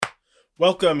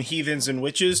Welcome, heathens and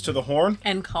witches, to the Horn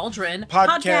and Cauldron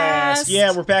podcast.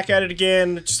 Yeah, we're back at it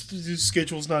again. Just the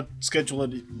schedule's not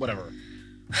scheduled. Whatever.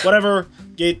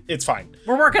 It's fine.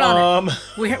 We're working on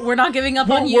it. We're not giving up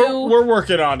on you. We're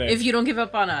working on it. If you don't give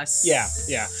up on us. Yeah.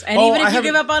 And even if you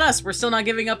give up on us, we're still not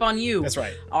giving up on you. That's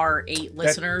right. Our 8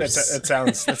 listeners. That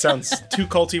sounds too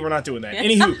culty. We're not doing that.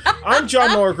 Anywho, I'm John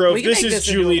Norgrove. This is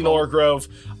Julie Norgrove.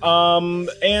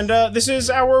 And this is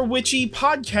our witchy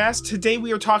podcast. Today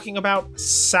we are talking about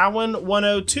Samhain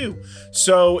 102.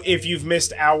 So if you've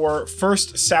missed our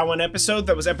first Samhain episode,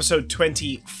 that was episode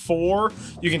 24,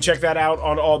 you can check that out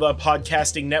on all the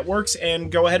podcasting networks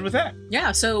and go ahead with that.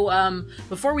 Yeah, so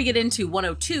before we get into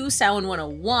 102, Samhain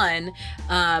 101,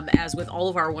 as with all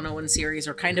of our 101 series,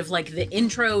 are kind of like the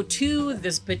intro to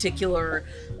this particular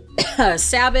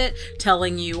Sabbath,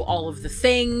 telling you all of the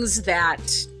things that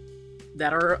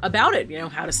are about it,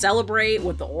 how to celebrate,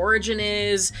 what the origin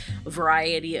is, a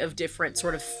variety of different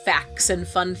sort of facts and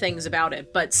fun things about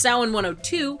it. But Samhain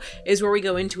 102 is where we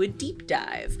go into a deep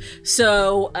dive.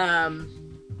 So,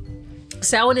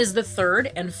 Samhain is the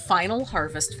third and final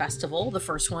harvest festival, the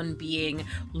first one being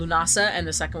Lunasa and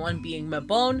the second one being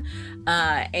Mabon,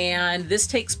 and this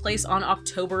takes place on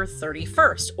October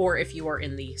 31st, or if you are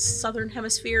in the Southern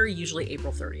Hemisphere, usually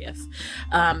April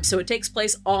 30th. So it takes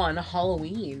place on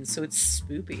Halloween, so it's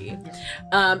spoopy.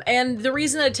 And the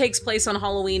reason that it takes place on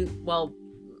Halloween, well,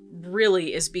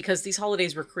 really is because these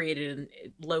holidays were created in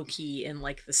low-key in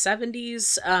like the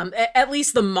 70s, at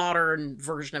least the modern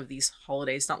version of these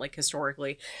holidays, not like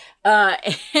historically,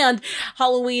 and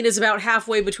Halloween is about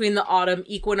halfway between the autumn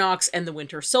equinox and the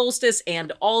winter solstice,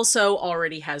 and also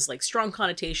already has like strong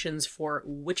connotations for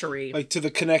witchery, like to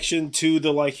the connection to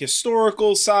the like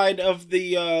historical side of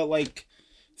the like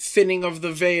thinning of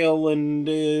the veil and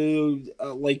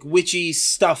like witchy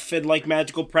stuff and like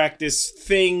magical practice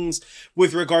things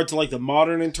with regard to like the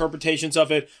modern interpretations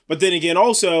of it. But then again,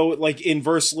 also like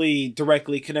inversely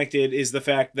directly connected is the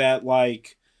fact that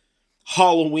like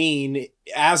Halloween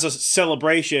as a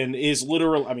celebration is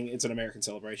literal. I mean, it's an American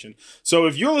celebration. So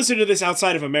if you're listening to this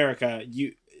outside of America,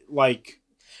 you like,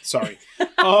 sorry.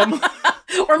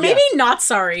 Or maybe not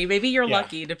sorry. Maybe you're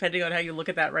lucky, depending on how you look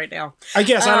at that right now. I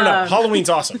guess. I don't know. Halloween's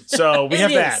awesome. So we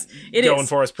have that going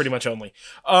for us pretty much only.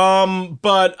 So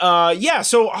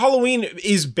Halloween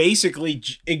is basically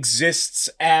exists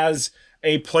as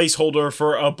a placeholder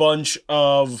for a bunch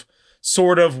of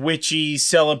sort of witchy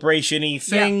celebration-y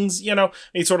things.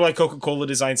 It's sort of like Coca-Cola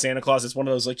designed Santa Claus. It's one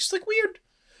of those like just like weird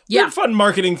fun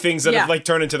marketing things that have like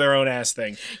turned into their own ass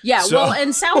thing. Yeah, so. Well,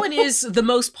 and Samhain is the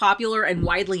most popular and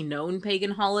widely known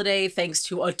pagan holiday thanks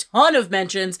to a ton of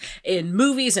mentions in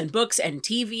movies and books and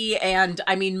TV. And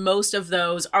I mean, most of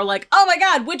those are like, oh my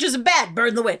God, witches are bad,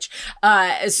 burn the witch.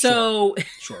 Sure.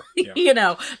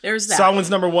 Yeah. There's that. Samhain's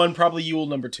number 1, probably Yule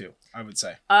number 2. I would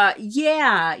say.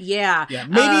 Yeah.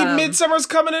 Maybe Midsummer's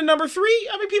coming in number 3.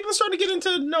 I mean, people are starting to get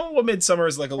into know what Midsummer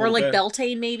is like a little bit. Or like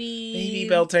Beltane, maybe. Maybe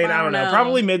Beltane. I don't know.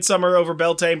 Probably Midsummer over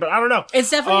Beltane, but I don't know. It's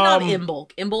definitely not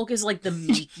Imbolc. Imbolc is like the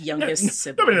meek youngest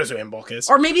sibling. Nobody knows who Imbolc is.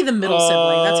 Or maybe the middle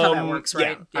sibling. That's how that works,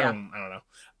 right? Yeah. I don't know.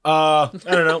 I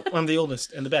don't know. I'm the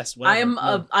oldest and the best.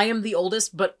 Whatever. I am the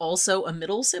oldest, but also a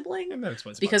middle sibling. And that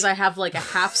explains because I have like a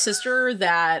half sister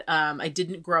that I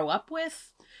didn't grow up with.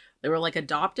 They were like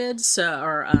adopted,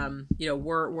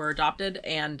 were adopted,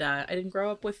 and I didn't grow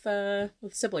up with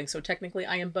siblings, so technically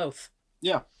I am both.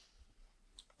 Yeah.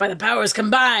 By the powers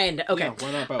combined. Okay. Yeah,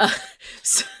 why not both?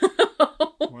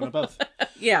 Why not both?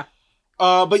 Yeah.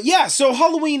 So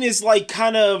Halloween is like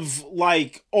kind of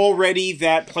like already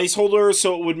that placeholder,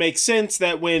 so it would make sense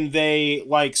that when they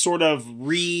like sort of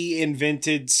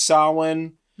reinvented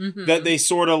Samhain, that they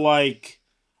sort of like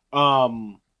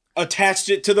attached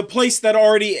it to the place that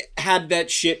already had that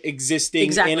shit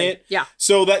existing in it. Yeah.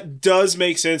 So that does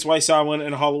make sense why Samhain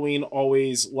and Halloween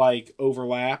always like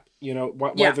overlap,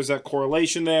 why there's that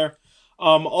correlation there.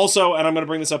 Also, and I'm going to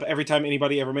bring this up every time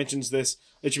anybody ever mentions this,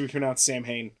 it should be pronounced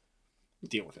Samhain.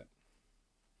 Deal with it.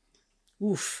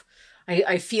 Oof.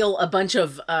 I feel a bunch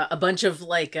of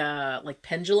like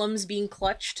pendulums being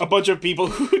clutched. A bunch of people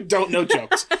who don't know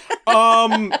jokes.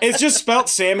 It's just spelt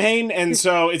Samhain, and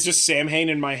so it's just Samhain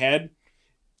in my head.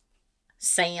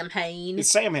 Samhain.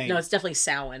 It's Samhain. No, it's definitely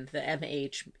Samhain. The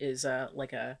MH is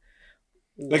like a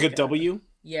W.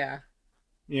 Yeah.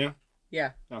 Yeah.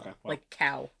 Yeah. Okay. Well, like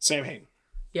cow. Samhain.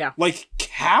 Yeah. Like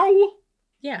cow.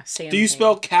 Yeah. Samhain. Do you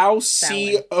spell cow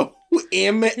COMH?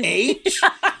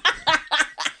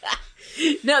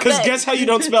 No, because guess how you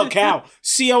don't spell cow?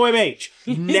 COMH.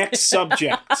 Next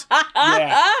subject.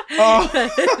 Yeah.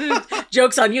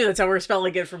 Joke's on you. That's how we're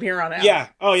spelling it from here on out. Yeah.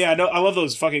 Oh, yeah. No, I love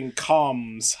those fucking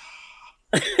comms.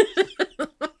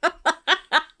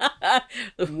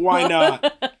 Why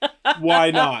not?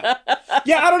 Why not?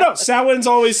 Yeah, I don't know. Samhain's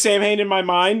always Samhain in my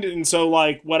mind, and so,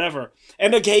 like, whatever.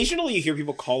 And occasionally you hear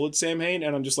people call it Samhain,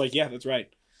 and I'm just like, yeah, that's right.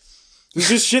 There's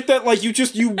just shit that, like, you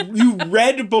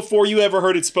read before you ever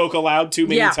heard it spoke aloud too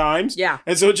many times. Yeah.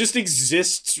 And so it just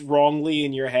exists wrongly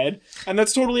in your head, and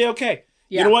that's totally okay.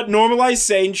 Yeah. You know what? Normalize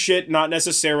saying shit not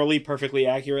necessarily perfectly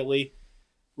accurately,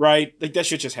 right? Like, that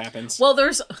shit just happens. Well,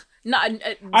 there's... Not,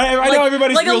 I know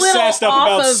everybody's like real sassed up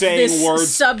about saying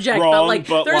words subject, wrong,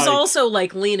 but there's also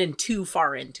like leaning too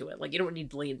far into it. Like you don't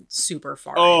need to lean super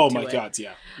far. Oh into my it. God,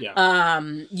 yeah.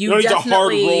 You don't need to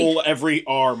hard roll every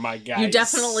R, my guys. You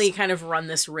definitely kind of run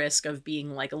this risk of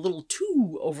being like a little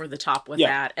too over the top with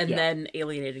that, and then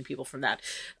alienating people from that.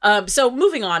 So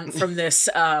moving on from this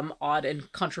odd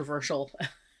and controversial.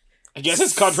 I guess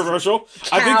it's controversial.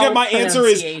 I think that my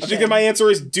answer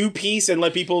is do peace and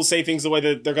let people say things the way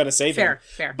that they're going to say them.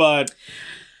 Fair. But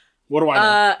what do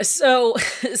I know? So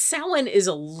Samhain is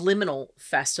a liminal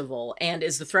festival and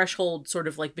is the threshold sort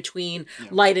of like between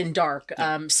light and dark,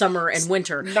 summer and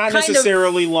winter. Not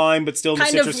necessarily lime, but still in the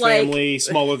citrus family,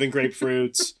 smaller than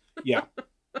grapefruits. Yeah.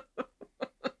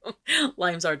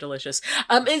 Limes are delicious.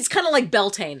 It's kind of like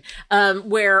Beltane,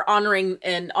 where honoring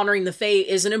the Fae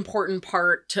is an important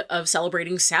part of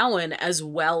celebrating Samhain as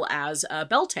well as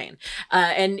Beltane.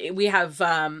 And we have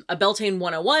a Beltane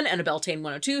 101 and a Beltane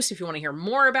 102. So if you want to hear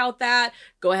more about that,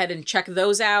 go ahead and check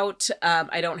those out.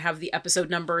 I don't have the episode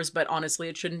numbers, but honestly,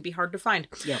 it shouldn't be hard to find.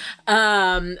 Yeah.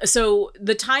 So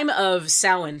the time of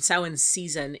Samhain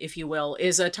season, if you will,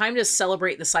 is a time to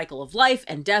celebrate the cycle of life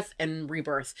and death and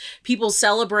rebirth. People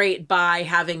celebrate by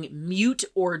having mute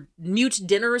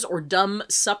dinners or dumb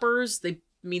suppers. They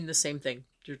mean the same thing.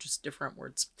 They're just different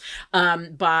words.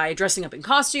 By dressing up in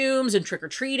costumes and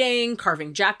trick-or-treating,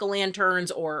 carving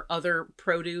jack-o'-lanterns or other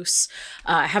produce,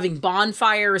 having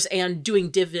bonfires, and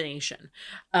doing divination,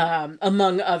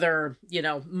 among other,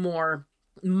 more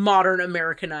modern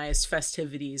Americanized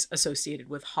festivities associated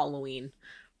with Halloween,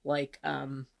 like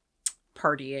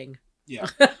partying. Yeah.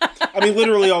 I mean,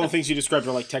 literally all the things you described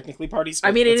are like technically parties.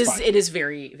 I mean, it is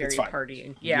very, very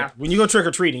partying. Yeah. When you go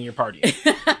trick-or-treating, you're partying.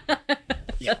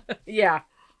 Yeah.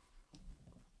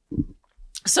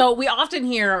 So we often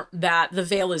hear that the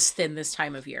veil is thin this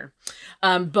time of year.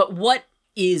 But what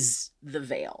is the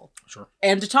veil? Sure.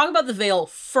 And to talk about the veil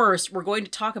first, we're going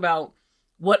to talk about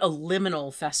what a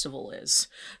liminal festival is.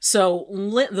 So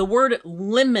the word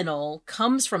liminal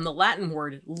comes from the Latin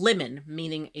word limen,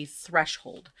 meaning a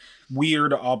threshold.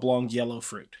 Weird oblong yellow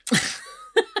fruit.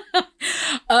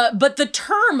 But the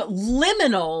term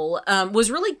liminal was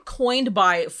really coined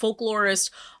by folklorist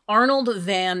Arnold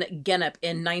van Gennep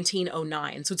in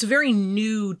 1909. So it's a very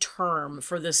new term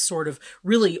for this sort of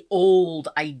really old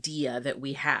idea that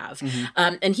we have.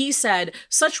 Mm-hmm. And he said,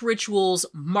 such rituals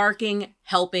marking,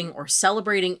 helping, or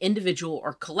celebrating individual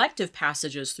or collective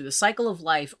passages through the cycle of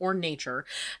life or nature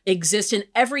exist in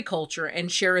every culture and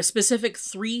share a specific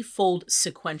threefold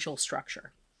sequential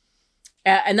structure.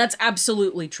 And that's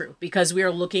absolutely true, because we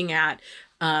are looking at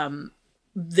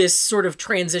this sort of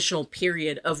transitional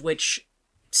period of which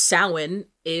Samhain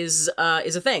is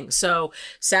a thing. So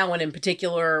Samhain in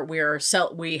particular, we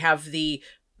have the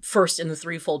first in the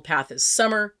threefold path is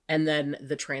summer, and then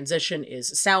the transition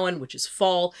is Samhain, which is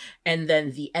fall, and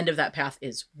then the end of that path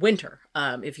is winter,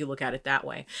 if you look at it that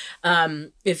way.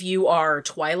 If you are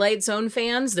Twilight Zone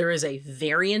fans, there is a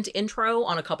variant intro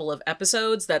on a couple of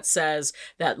episodes that says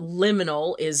that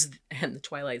liminal is, and the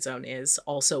Twilight Zone is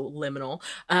also liminal,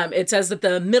 it says that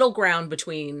the middle ground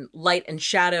between light and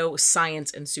shadow,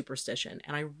 science and superstition.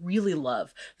 And I really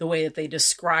love the way that they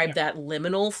describe that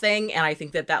liminal thing, and I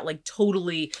think that like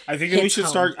totally I think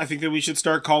that we should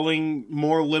start calling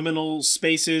more liminal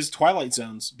spaces Twilight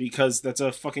Zones, because that's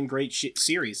a fucking great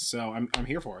series. So I'm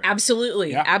here for it.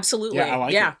 Absolutely. Yeah. Absolutely.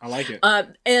 Yeah, I like it.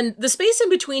 And the space in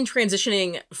between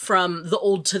transitioning from the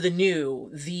old to the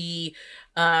new,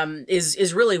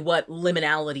 is really what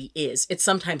liminality is. It's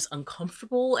sometimes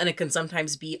uncomfortable, and it can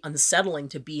sometimes be unsettling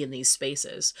to be in these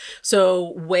spaces.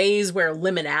 So ways where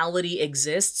liminality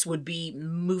exists would be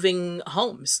moving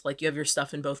homes, like you have your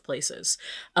stuff in both places.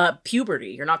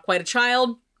 Puberty, you're not quite a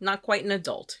child, not quite an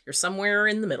adult. You're somewhere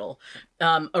in the middle.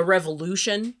 A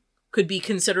revolution could be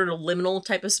considered a liminal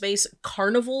type of space.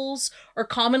 Carnivals are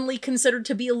commonly considered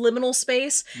to be a liminal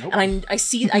space. Nope. And I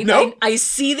see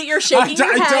that you're shaking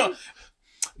your head.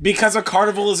 Because a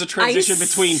carnival is a transition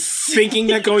between thinking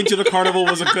that going to the carnival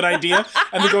was a good idea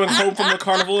and then going home from the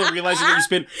carnival and realizing that you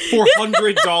spent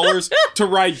 $400 to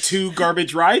ride 2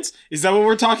 garbage rides? Is that what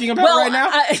we're talking about right now?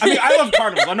 I mean, I love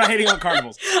carnivals. I'm not hating on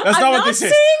carnivals. That's not what this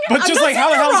is. But just like, how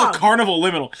the hell is a carnival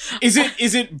liminal? Is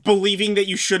it believing that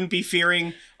you shouldn't be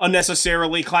fearing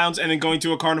unnecessarily clowns and then going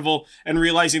to a carnival and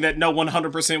realizing that no,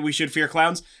 100% we should fear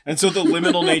clowns? And so the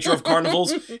liminal nature of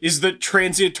carnivals is the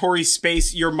transitory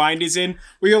space your mind is in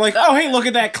where you're like, oh, hey, look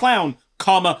at that clown,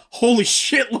 comma, holy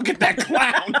shit, look at that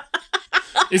clown.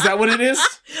 Is that what it is?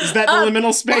 Is that the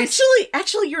liminal space?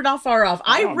 Actually, you're not far off.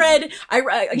 I read,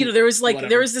 there was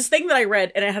this thing that I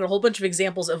read and it had a whole bunch of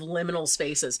examples of liminal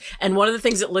spaces. And one of the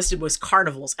things it listed was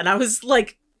carnivals. And I was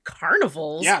like,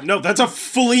 carnivals? Yeah, no, that's a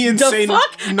fully insane number.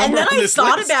 And then I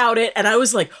thought list. about it and I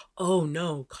was like, oh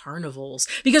no, carnivals.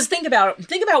 Because think about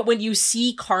when you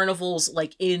see carnivals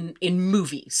like in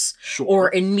movies or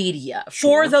in media.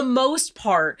 For the most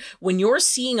part, when you're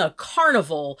seeing a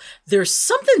carnival, there's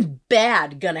something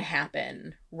bad gonna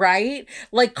happen, right?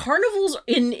 Like carnivals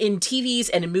in TVs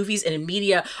and in movies and in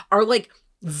media are like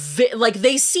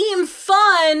they seem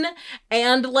fun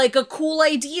and like a cool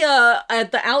idea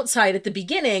at the outside at the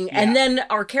beginning, and then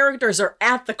our characters are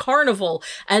at the carnival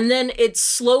and then it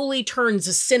slowly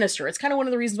turns sinister. It's kind of one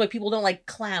of the reasons why people don't like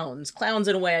clowns. Clowns,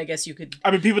 in a way, I guess you could. I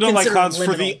mean, people don't like clowns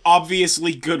for the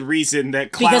obviously good reason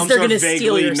that clowns are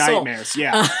vaguely nightmares.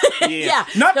 Yeah.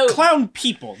 Not clown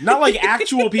people, not like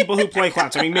actual people who play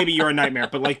clowns. I mean, maybe you're a nightmare,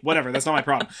 but like whatever. That's not my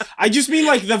problem. I just mean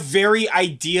like the very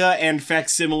idea and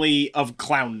facsimile of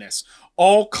clownness.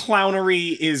 All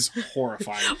clownery is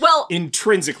horrifying. Well,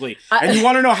 intrinsically. And you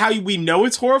want to know how we know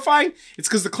it's horrifying? It's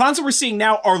because the clowns that we're seeing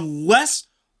now are less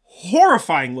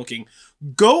horrifying looking.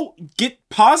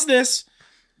 Pause this,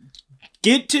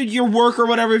 get to your work or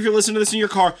whatever if you're listening to this in your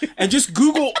car, and just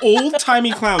Google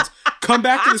old-timey clowns. Come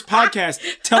back to this podcast,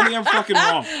 tell me I'm fucking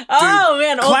wrong. Dude, oh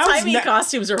man, old-timey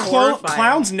costumes are horrifying.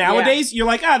 Clowns nowadays, you're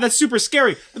like, that's super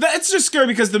scary. But that's just scary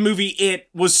because the movie It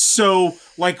was so,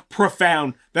 like,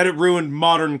 profound that it ruined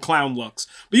modern clown looks.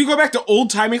 But you go back to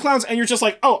old-timey clowns and you're just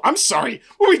like, oh, I'm sorry.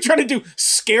 What are we trying to do?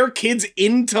 Scare kids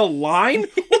into line?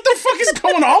 What the fuck is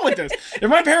going on with this? If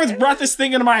my parents brought this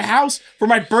thing into my house for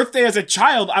my birthday as a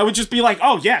child, I would just be like,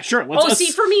 oh yeah, sure.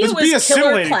 For me it was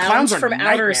killer clowns from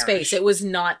outer space. It was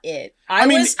not It. I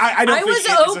was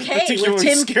okay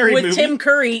with Tim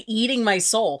Curry eating my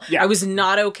soul. Yeah. I was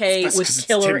not okay with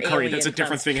killer Tim Curry. Alien. That's a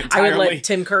different thing entirely. I would let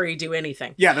Tim Curry do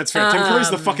anything. Yeah, that's fair. Tim Curry's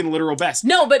the fucking literal best.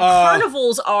 No, but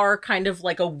carnivals are kind of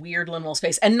like a weird liminal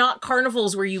space, and not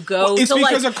carnivals where you go it's to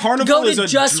because like a carnival is a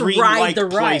just dream-like ride the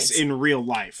place rides. In real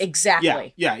life.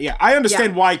 Exactly. Yeah. I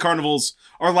understand why carnivals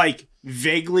are like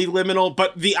vaguely liminal,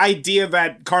 but the idea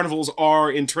that carnivals are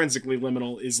intrinsically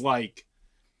liminal is like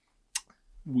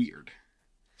weird.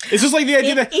 It's just like the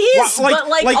idea that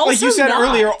like you said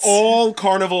earlier, all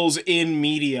carnivals in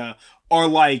media are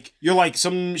like, you're like,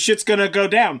 some shit's gonna go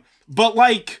down. But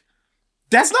like,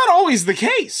 that's not always the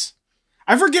case.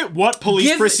 I forget what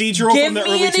police procedural from the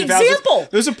early 2000s. Give me an example.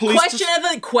 There's a police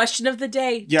question of the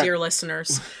day, dear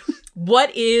listeners.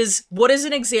 What is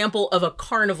an example of a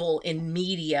carnival in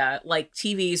media, like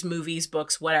TVs, movies,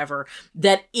 books, whatever,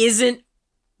 that isn't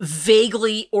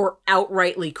vaguely or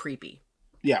outrightly creepy?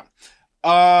 Yeah.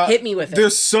 Hit me with it.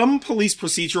 There's some police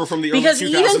procedural from the early 2000s because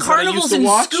even carnivals in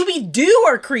Scooby-Doo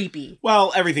are creepy.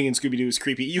 Well, everything in Scooby-Doo is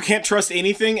creepy. You can't trust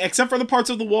anything except for the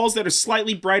parts of the walls that are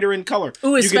slightly brighter in color.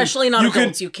 Ooh, especially not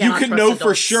adults. You cannot trust know adults.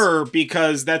 For sure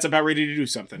because that's about ready to do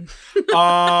something.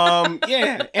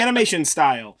 Animation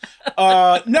style.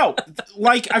 No,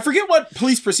 like, I forget what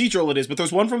police procedural it is, but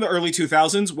there's one from the early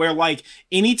 2000s where, like,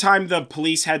 anytime the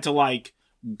police had to, like,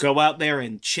 go out there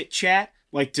and chit-chat,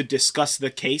 like to discuss the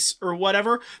case or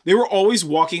whatever, they were always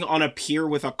walking on a pier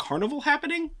with a carnival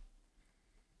happening.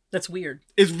 That's weird.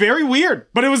 It's very weird,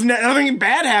 but it was nothing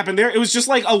bad happened there. It was just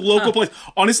like a local place.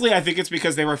 Honestly, I think it's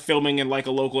because they were filming in like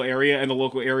a local area and the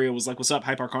local area was like, what's up,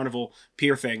 Hyde Park Carnival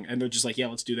pier thing. And they're just like, yeah,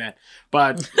 let's do that.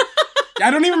 But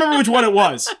I don't even remember which one it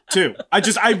was too.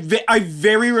 I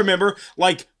very remember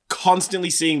like constantly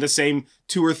seeing the same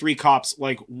 2 or 3 cops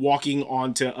like walking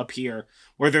onto a pier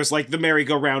where there's like the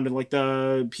merry-go-round and like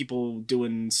the people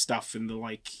doing stuff and the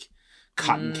like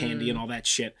cotton candy and all that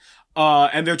shit.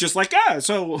 And they're just like,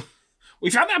 so we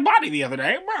found that body the other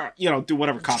day. You know, do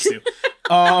whatever cops do.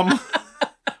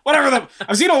 Whatever.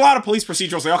 I've seen a lot of police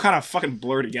procedurals. They all kind of fucking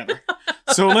blur together.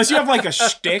 So unless you have like a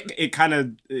shtick, it kind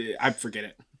of, I forget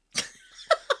it.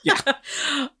 Yeah.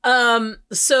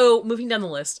 So moving down the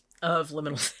list. of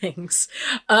liminal things.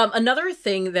 Another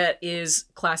thing that is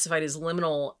classified as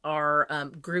liminal are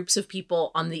groups of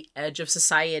people on the edge of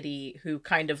society who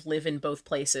kind of live in both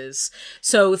places.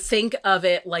 So think of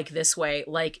it like this way,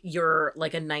 like you're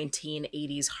like a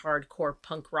 1980s hardcore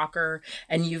punk rocker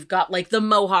and you've got like the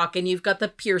mohawk and you've got the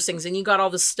piercings and you got all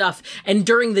the stuff. And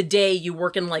during the day you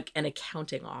work in like an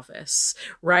accounting office,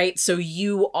 right? So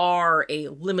you are a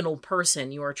liminal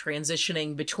person. You are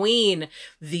transitioning between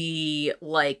the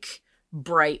like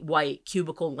bright white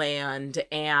cubicle land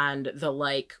and the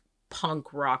like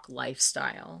punk rock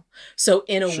lifestyle. So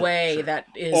in a way that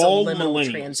is all a liminal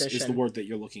millennials transition. is the word that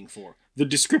you're looking for. The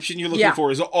description you're looking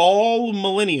for is all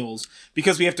millennials,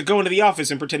 because we have to go into the office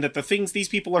and pretend that the things these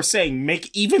people are saying make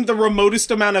even the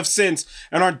remotest amount of sense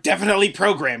and are definitely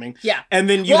programming. Yeah. And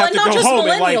then you have to go home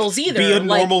and like either. be a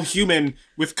normal human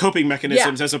with coping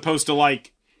mechanisms as opposed to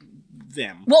like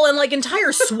them. Well, and like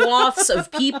entire swaths of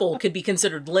people could be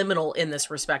considered liminal in this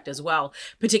respect as well,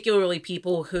 particularly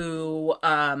people who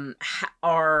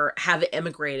have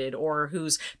immigrated or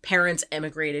whose parents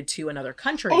immigrated to another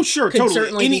country. Oh, sure,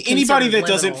 totally. Anybody that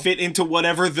doesn't fit into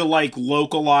whatever the like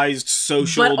localized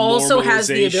social but also has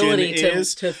the ability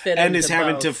is, to fit and into is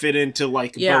having both. to fit into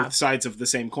like both sides of the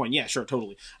same coin. Yeah, sure,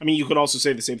 totally. I mean, you could also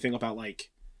say the same thing about like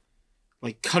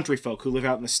country folk who live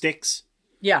out in the sticks.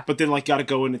 Yeah. But then, like, got to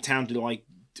go into town to, like,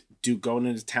 do going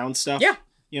into town stuff. Yeah.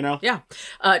 You know? Yeah.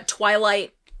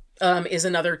 Twilight is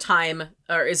another time,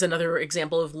 or is another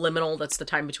example of liminal. That's the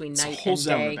time between night and day. There's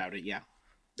a whole zone about it, yeah.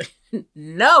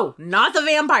 No, not the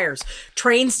vampires.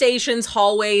 Train stations,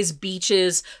 hallways,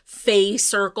 beaches, fey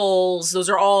circles. Those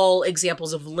are all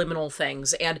examples of liminal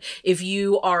things. And if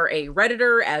you are a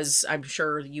Redditor, as I'm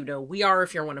sure you know we are,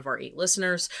 if you're one of our 8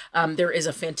 listeners, there is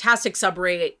a fantastic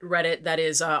subreddit that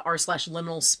is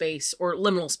r/liminal space or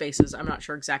liminal spaces. I'm not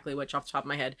sure exactly which off the top of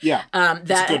my head. Yeah,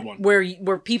 that's a good one.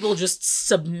 Where people just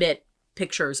submit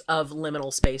pictures of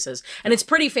liminal spaces, and it's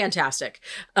pretty fantastic.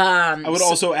 I would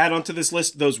also add onto this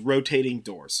list those rotating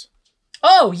doors.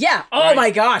 Oh yeah! Oh my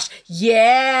gosh!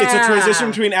 Yeah! It's a transition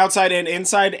between outside and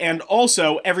inside, and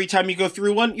also every time you go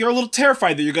through one, you're a little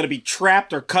terrified that you're going to be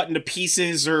trapped or cut into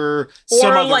pieces or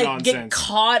some other like nonsense. Get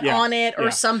caught on it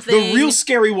or something. The real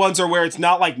scary ones are where it's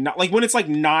not like when it's like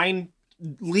 9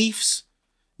 leaves.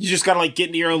 You just gotta like get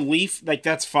into your own leaf, like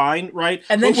that's fine, right?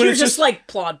 And then you're just like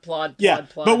plod. Yeah,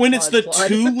 but when it's the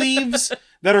 2 leaves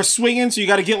that are swinging, so you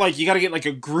gotta get like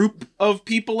a group of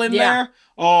people in there.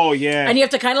 Oh yeah, and you have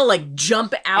to kind of like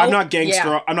jump out. I'm not gangster.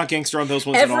 Yeah. I'm not gangster on those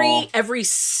ones at all. Every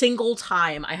single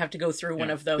time I have to go through one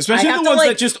of those, especially I have the ones to,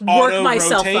 that just work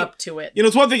myself up to it. You know,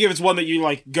 it's one thing if it's one that you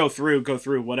like go through,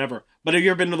 whatever. But have you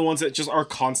ever been to the ones that just are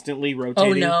constantly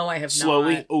rotating? Oh no, I have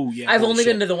slowly. Not. Oh yeah, I've only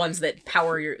been to the ones that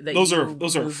power your. Those are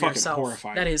fucking yourself.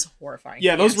 Horrifying. That is horrifying.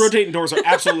 Yeah, those rotating doors are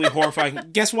absolutely horrifying.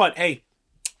 Guess what? Hey,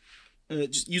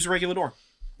 just use a regular door.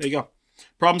 There you go.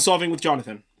 Problem solving with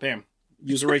Jonathan. Bam.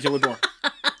 Use a regular door.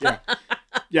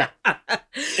 Yeah.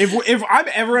 If I'm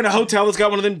ever in a hotel that's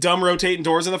got one of them dumb rotating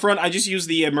doors in the front, I just use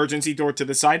the emergency door to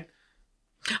the side.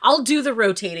 I'll do the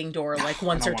rotating door like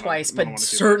once or twice, but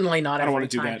certainly not every time. I don't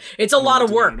want to do that. It's a lot of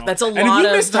work. That's a lot of... And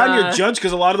if you miss time, you're judged,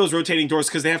 because a lot of those rotating doors,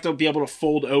 because they have to be able to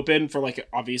fold open for like,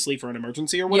 obviously for an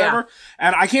emergency or whatever. Yeah.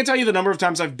 And I can't tell you the number of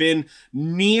times I've been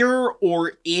near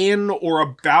or in or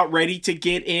about ready to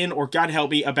get in, or God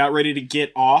help me, about ready to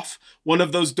get off one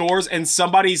of those doors, and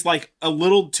somebody's like a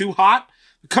little too hot,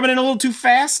 coming in a little too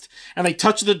fast, and they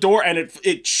touch the door and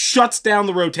it shuts down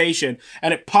the rotation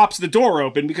and it pops the door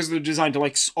open because they're designed to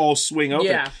like all swing open.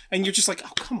 Yeah. And you're just like,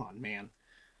 oh, come on, man.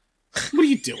 What are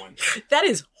you doing? That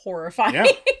is horrifying.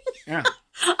 Yeah.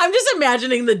 I'm just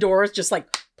imagining the doors just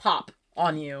like pop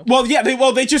on you. Well, yeah,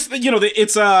 they just, you know,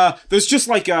 it's there's just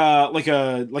like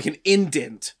an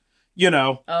indent. You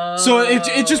know, so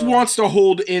it just wants to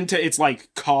hold into its like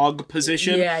cog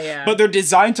position. Yeah. But they're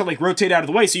designed to like rotate out of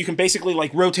the way, so you can basically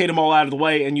like rotate them all out of the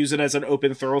way and use it as an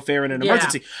open thoroughfare in an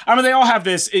emergency. I mean, they all have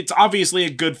this. It's obviously a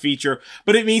good feature,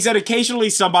 but it means that occasionally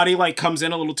somebody like comes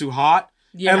in a little too hot.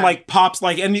 Yeah. And like pops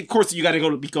like, and of course you got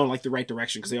to be going like the right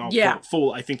direction because they all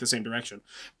full I think the same direction.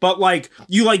 But like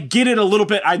you like get it a little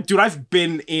bit. I've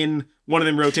been in one of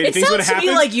them rotating things. It sounds to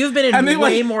me like you've been in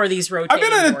way more of these rotating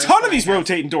doors. I've been in a ton of these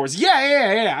rotating doors.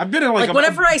 Yeah. I've been in like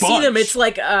whenever I see them, it's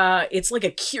like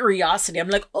a curiosity. I'm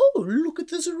like, oh, look at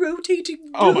this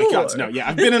rotating door. Oh my God, no, yeah.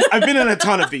 I've been in a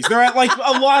ton of these. They're at like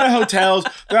a lot of hotels.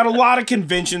 They're at a lot of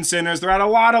convention centers. They're at a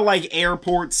lot of like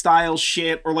airport style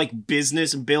shit or like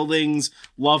business buildings.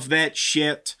 Love that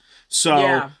shit.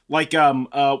 So like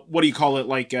what do you call it?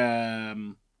 Like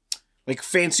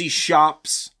fancy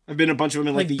shops. I've been in a bunch of them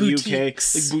in like the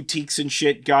boutiques. UK, like boutiques and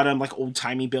shit. Got them like old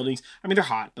timey buildings. I mean, they're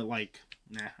hot, but like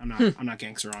I'm not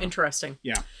gangster on 'em. Interesting.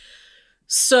 Yeah.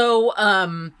 So,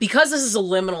 because this is a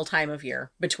liminal time of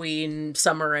year between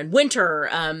summer and winter,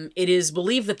 it is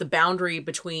believed that the boundary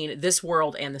between this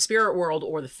world and the spirit world,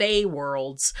 or the Fae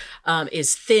worlds,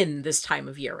 is thin this time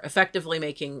of year, effectively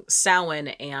making Samhain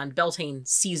and Beltane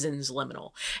seasons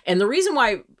liminal. And the reason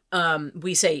why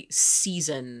we say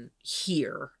season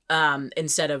here,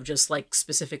 instead of just like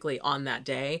specifically on that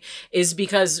day, is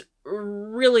because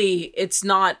really it's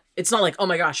not like, oh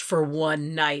my gosh, for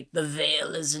one night the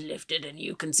veil is lifted and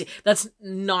you can see. That's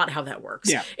not how that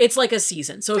works. Yeah. It's like a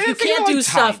season. So if you can't do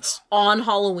stuff on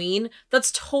Halloween,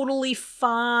 that's totally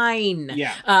fine.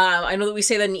 Yeah. I know that we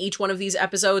say that in each one of these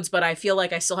episodes, but I feel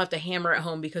like I still have to hammer it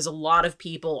home because a lot of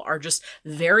people are just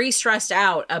very stressed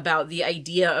out about the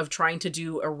idea of trying to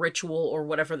do a ritual or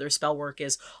whatever their spell work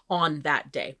is on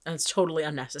that day. And it's totally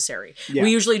unnecessary. Yeah.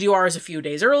 We usually do ours a few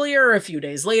days earlier, a few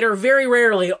days later, very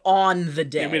rarely on the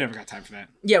day. Yeah, we never got time for that.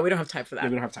 Yeah, we don't have time for that. Yeah,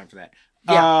 we don't have time for that.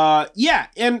 Yeah.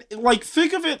 And like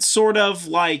think of it sort of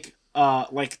like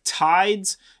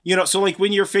tides, so like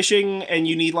when you're fishing and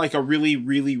you need like a really,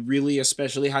 really, really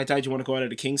especially high tide, you want to go out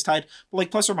at a king's tide, but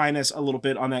like plus or minus a little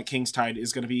bit on that king's tide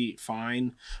is going to be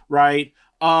fine, right?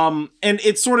 And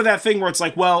it's sort of that thing where it's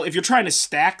like, well, if you're trying to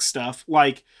stack stuff,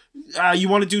 like you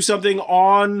want to do something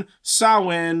on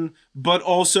Samhain, but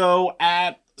also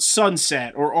at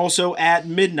sunset or also at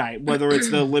midnight, whether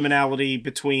it's the liminality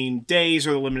between days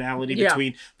or the liminality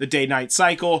between the day-night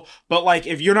cycle. But like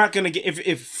if you're not gonna get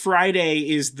if Friday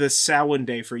is the Samhain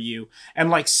day for you and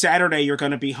like Saturday you're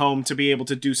gonna be home to be able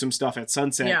to do some stuff at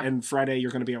sunset and Friday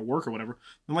you're gonna be at work or whatever,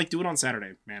 then like do it on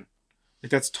Saturday, man. Like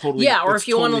that's totally or if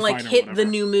you totally want to like hit the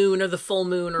new moon or the full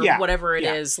moon or whatever it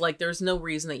is, like there's no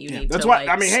reason that you need that's to why like,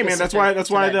 I mean, hey man, that's why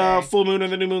the day. full moon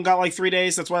and the new moon got like 3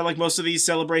 days. That's why like most of these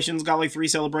celebrations got like 3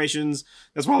 celebrations.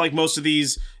 That's why like most of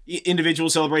these individual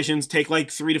celebrations take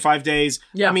like 3 to 5 days.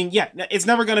 Yeah. I mean, it's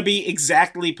never going to be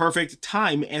exactly perfect.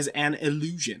 Time as an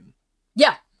illusion.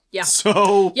 Yeah. Yeah.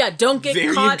 So don't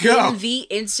get caught in the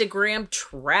Instagram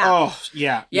trap. Oh,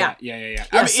 yeah. I mean,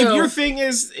 if your thing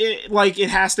is it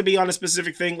has to be on a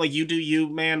specific thing, like you do you,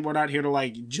 man. We're not here to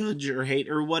like judge or hate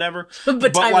or whatever.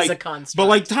 But time is a construct. But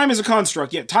like time is a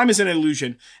construct. Yeah, time is an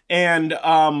illusion. And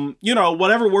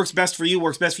whatever works best for you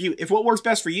works best for you. If what works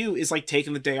best for you is like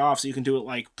taking the day off so you can do it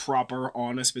like proper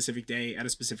on a specific day at a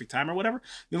specific time or whatever,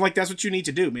 then like that's what you need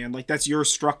to do, man. Like that's your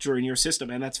structure and your system,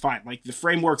 and that's fine. Like the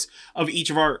frameworks of each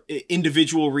of our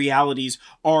individual realities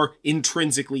are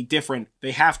intrinsically different. They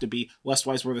have to be,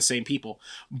 lestwise we're the same people.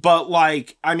 But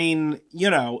like, I mean,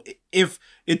 if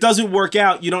it doesn't work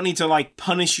out, you don't need to like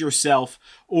punish yourself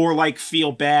or like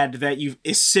feel bad that you've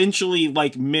essentially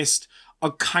like missed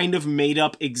a kind of made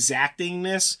up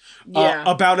exactingness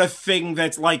about a thing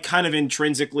that's like kind of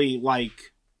intrinsically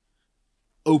like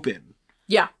open.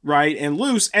 Yeah. Right? And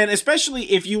loose. And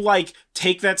especially if you like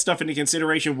take that stuff into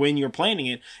consideration when you're planning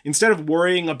it, instead of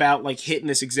worrying about like hitting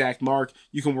this exact mark,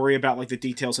 you can worry about like the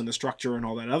details and the structure and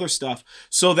all that other stuff.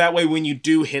 So that way, when you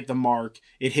do hit the mark,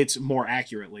 it hits more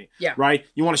accurately. Yeah. Right?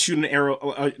 You want to shoot an arrow,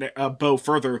 a bow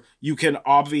further. You can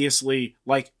obviously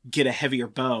like get a heavier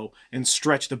bow and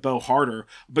stretch the bow harder,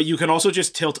 but you can also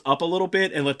just tilt up a little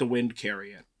bit and let the wind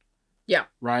carry it. Yeah.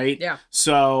 Right? Yeah.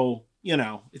 So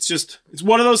it's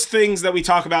one of those things that we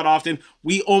talk about often.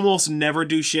 We almost never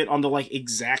do shit on the like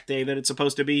exact day that it's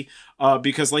supposed to be,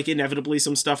 because like inevitably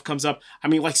some stuff comes up. I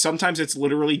mean, like sometimes it's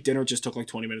literally dinner just took like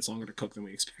 20 minutes longer to cook than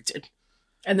we expected.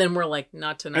 And then we're like,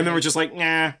 not tonight. And then we're just like,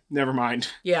 nah, never mind.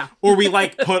 Yeah. Or we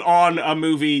like put on a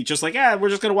movie just like, we're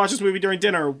just going to watch this movie during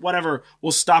dinner, whatever.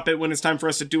 We'll stop it when it's time for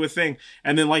us to do a thing.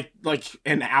 And then like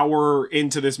an hour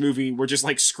into this movie, we're just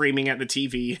like screaming at the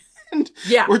TV. And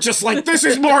we're just like, this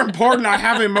is more important. I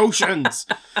have emotions.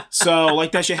 So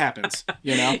like that shit happens,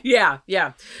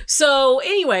 Yeah. So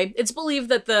anyway, it's believed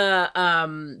that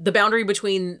the boundary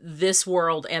between this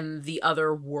world and the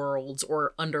other worlds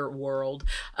or underworld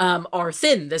are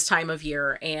thin this time of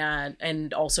year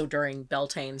and also during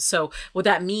Beltane. So what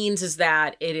that means is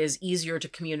that it is easier to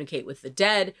communicate with the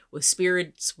dead, with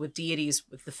spirits, with deities,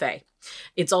 with the Fae.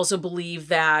 It's also believed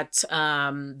that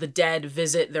the dead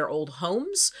visit their old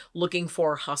homes looking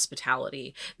for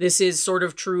hospitality. This is sort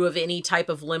of true of any type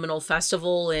of liminal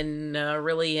festival in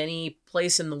really any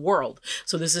place in the world.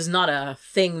 So this is not a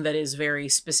thing that is very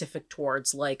specific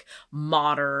towards like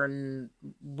modern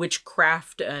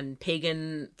witchcraft and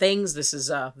pagan things. This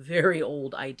is a very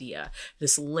old idea,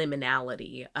 this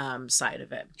liminality side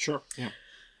of it. Sure, yeah.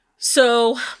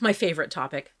 So my favorite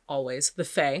topic, always, the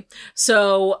Fae.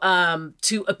 So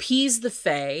to appease the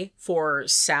Fae for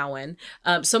Samhain,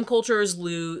 some cultures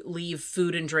leave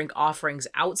food and drink offerings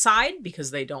outside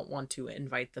because they don't want to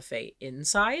invite the Fae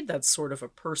inside. That's sort of a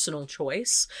personal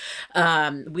choice.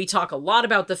 We talk a lot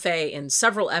about the Fae in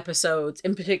several episodes.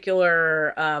 In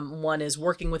particular, one is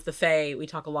working with the Fae. We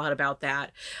talk a lot about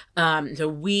that. So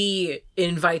we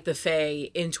invite the Fae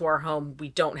into our home. We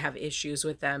don't have issues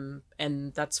with them,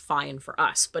 and that's fine for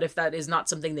us. But if that is not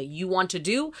something that you want to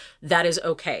do, that is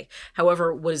okay.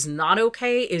 However, what is not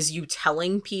okay is you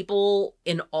telling people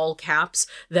in all caps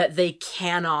that they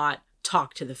cannot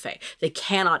talk to the Fae. They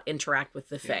cannot interact with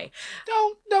the Fae.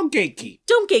 Don't gatekeep.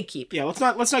 Don't gatekeep. Yeah, let's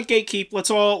not gatekeep.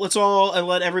 Let's all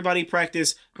let everybody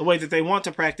practice the way that they want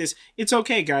to practice. It's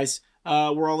okay, guys.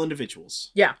 We're all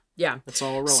individuals. Yeah. That's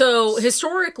all. So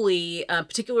historically,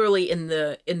 particularly in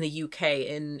the UK,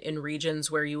 in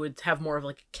regions where you would have more of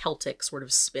like a Celtic sort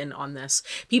of spin on this,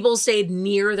 people stayed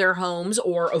near their homes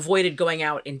or avoided going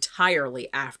out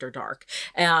entirely after dark.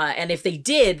 And if they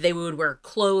did, they would wear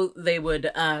clothes. They'd wear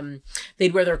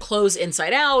their clothes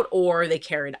inside out, or they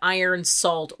carried iron,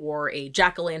 salt, or a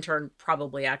jack-o'-lantern,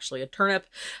 probably actually a turnip,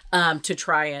 to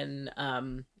try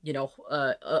and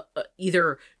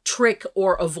either trick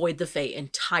or avoid the Fae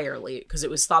entirely, because it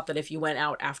was thought that if you went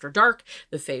out after dark,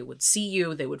 the Fae would see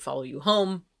you, they would follow you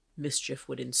home, mischief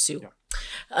would ensue.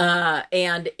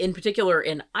 And in particular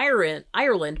in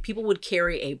Ireland, people would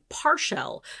carry a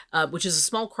parshell, which is a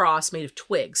small cross made of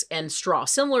twigs and straw,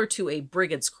 similar to a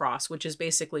brigad's cross, which is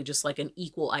basically just like an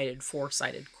equal-eyed,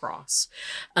 four-sided cross.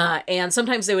 And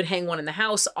sometimes they would hang one in the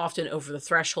house, often over the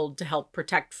threshold, to help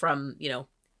protect from,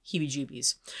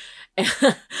 heebie-jeebies.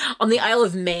 On the Isle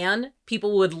of Man,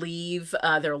 people would leave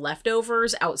their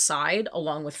leftovers outside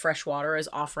along with fresh water as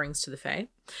offerings to the Fae.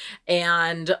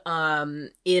 And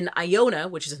in Iona,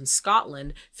 which is in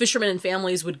Scotland, fishermen and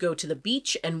families would go to the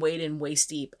beach and wade in waist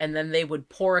deep, and then they would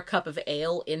pour a cup of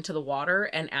ale into the water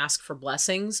and ask for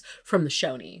blessings from the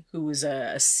Shoni, who is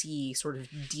a sea sort of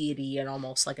deity and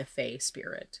almost like a Fae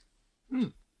spirit.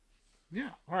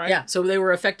 Yeah, all right. Yeah, so they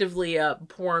were effectively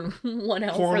pouring one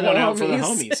out for the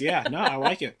homies. Yeah, no, I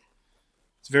like it.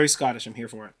 It's very Scottish. I'm here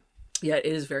for it. Yeah, it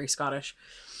is very Scottish.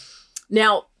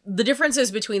 Now, the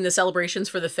differences between the celebrations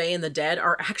for the Fae and the dead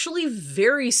are actually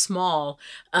very small,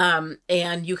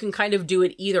 and you can kind of do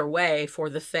it either way for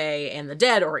the Fae and the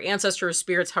dead, or ancestors,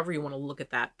 spirits, however you want to look at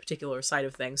that particular side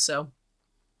of things. So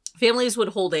families would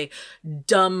hold a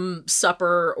dumb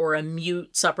supper or a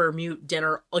mute supper, mute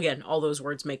dinner. Again, all those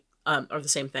words are the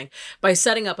same thing, by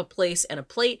setting up a place and a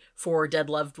plate for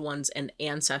dead loved ones and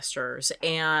ancestors.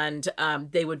 And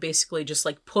they would basically just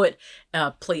like put a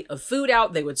plate of food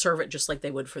out. They would serve it just like they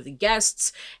would for the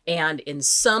guests. And in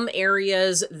some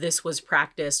areas, this was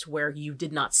practiced where you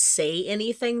did not say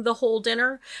anything the whole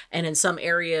dinner. And in some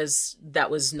areas,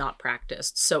 that was not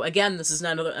practiced. So again, this is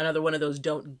another one of those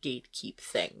don't gatekeep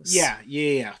things.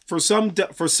 Yeah. For some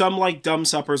like dumb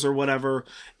suppers or whatever,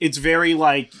 it's very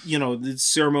like, it's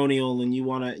ceremonial and you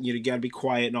want to, you gotta be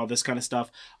quiet and all this kind of stuff.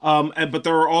 But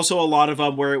there are also a lot of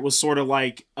them where it was sort of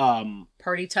like,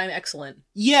 party time excellent.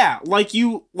 Yeah, like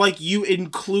you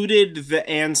included the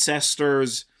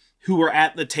ancestors who were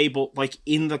at the table, like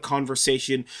in the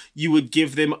conversation. You would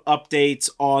give them updates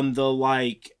on the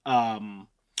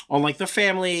the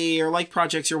family or like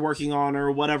projects you're working on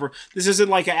or whatever. This isn't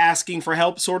like a asking for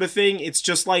help sort of thing. It's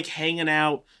just like hanging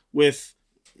out with,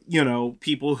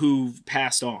 people who've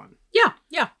passed on. Yeah.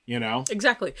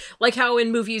 Exactly. Like how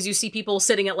in movies you see people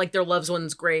sitting at like their loved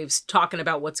ones' graves talking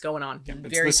about what's going on. Yeah,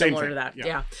 very similar to that.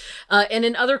 Yeah. And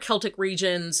in other Celtic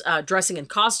regions, dressing in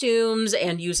costumes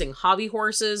and using hobby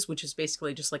horses, which is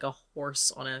basically just like a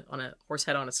horse on a horse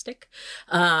head on a stick.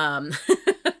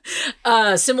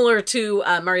 Similar to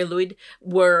Mari Lwyd,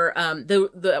 where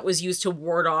that was used to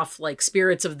ward off like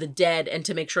spirits of the dead and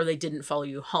to make sure they didn't follow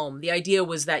you home. The idea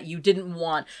was that you didn't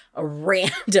want a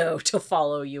rando to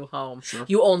follow you home. Sure.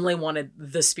 You only wanted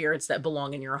the spirits that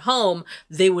belong in your home.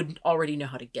 They would already know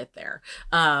how to get there.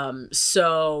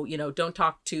 So don't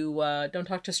talk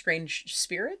to strange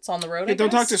spirits on the road. Yeah, don't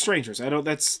talk to strangers.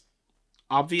 That's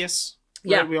obvious.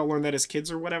 Right? Yeah, we all learned that as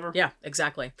kids or whatever. Yeah,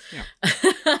 exactly.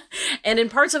 Yeah. And in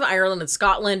parts of Ireland and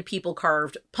Scotland, people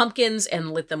carved pumpkins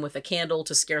and lit them with a candle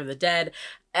to scare the dead.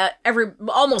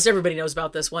 almost everybody knows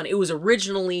about this one. It was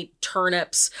originally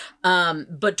turnips,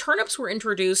 but turnips were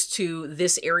introduced to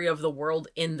this area of the world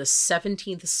in the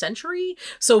 17th century.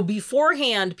 So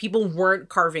beforehand, people weren't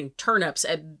carving turnips.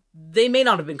 They may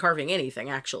not have been carving anything,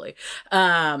 actually,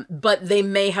 but they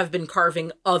may have been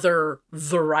carving other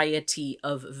variety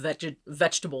of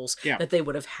vegetables that they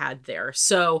would have had there.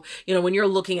 So, when you're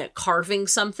looking at carving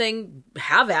something,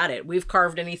 have at it. We've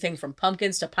carved anything from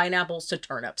pumpkins to pineapples to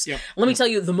turnips. Yep. Let me tell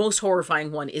you, the most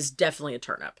horrifying one is definitely a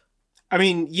turnip. I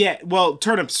mean, yeah, well,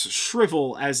 turnips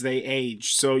shrivel as they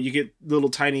age. So you get little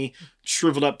tiny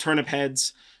shriveled up turnip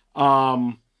heads.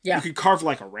 You could carve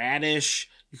like a radish.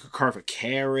 You could carve a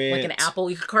carrot. Like an apple.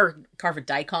 You could carve a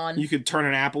daikon. You could turn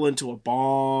an apple into a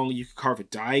bong. You could carve a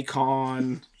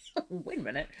daikon. Wait a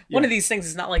minute. Yeah. One of these things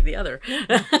is not like the other.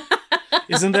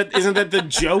 Isn't that the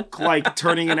joke? Like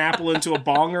turning an apple into a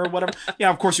bong or whatever? Yeah,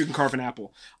 of course you can carve an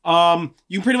apple.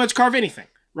 You can pretty much carve anything,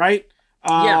 right?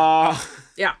 Yeah.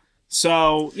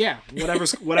 So, yeah,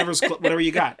 whatever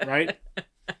you got, right?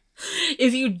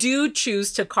 If you do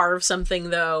choose to carve something,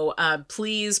 though,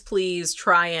 please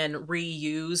try and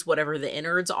reuse whatever the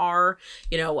innards are.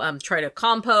 Try to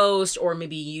compost or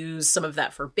maybe use some of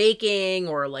that for baking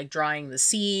or like drying the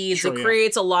seeds. It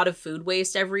creates a lot of food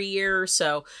waste every year.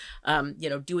 So,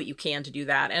 do what you can to do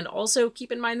that. And also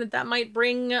keep in mind that might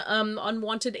bring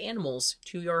unwanted animals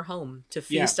to your home to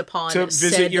feast upon. To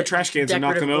visit your trash cans and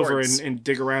knock them over and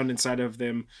dig around inside of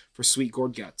them for sweet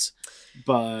gourd guts.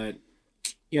 But...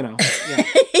 yeah.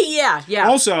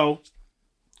 Also,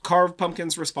 carve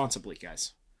pumpkins responsibly,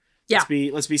 guys. Yeah.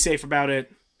 Let's be safe about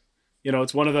it.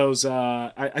 It's one of those.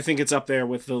 I think it's up there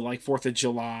with the 4th of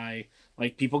July,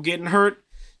 like people getting hurt,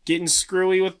 getting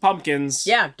screwy with pumpkins.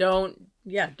 Yeah. Don't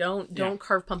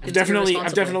carve pumpkins.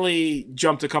 I've definitely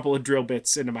jumped a couple of drill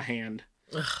bits into my hand.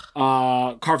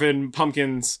 Carving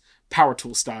pumpkins power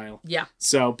tool style. Yeah.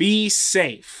 So be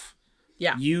safe.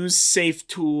 Yeah. Use safe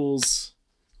tools.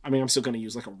 I mean, I'm still going to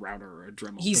use like a router or a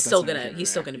Dremel. He's still going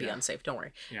to be unsafe. Don't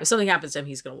worry. Yeah. If something happens to him,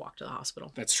 he's going to walk to the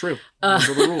hospital. That's true. Those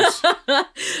are the rules.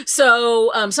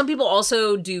 So some people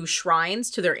also do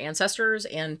shrines to their ancestors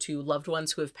and to loved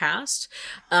ones who have passed.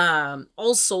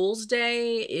 All Souls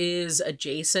Day is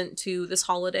adjacent to this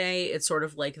holiday. It's sort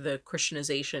of like the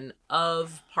Christianization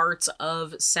of parts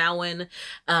of Samhain.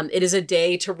 It is a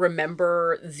day to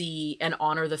remember and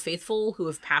honor the faithful who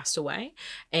have passed away.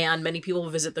 And many people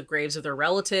visit the graves of their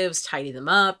relatives, tidy them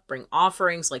up, bring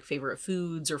offerings like favorite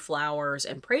foods or flowers,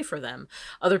 and pray for them.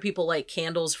 Other people light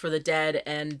candles for the dead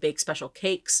and bake special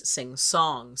cakes, sing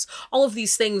songs. All of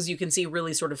these things you can see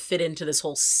really sort of fit into this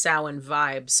whole Samhain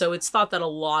vibe. So it's thought that a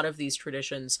lot of these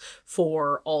traditions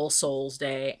for All Souls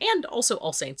Day and also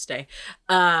All Saints Day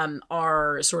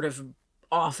are sort of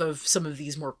off of some of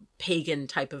these more pagan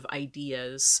type of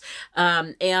ideas.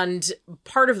 And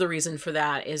part of the reason for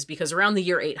that is because around the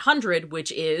year 800,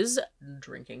 which is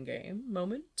drinking game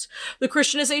moment, the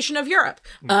Christianization of Europe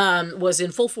was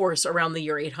in full force around the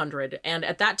year 800. And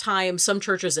at that time, some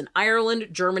churches in Ireland,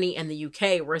 Germany, and the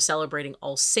UK were celebrating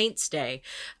All Saints Day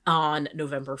on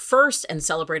November 1st and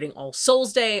celebrating All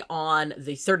Souls Day on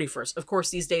the 31st. Of course,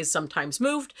 these days sometimes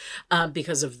moved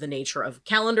because of the nature of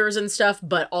calendars and stuff,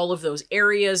 but all of those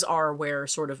areas are where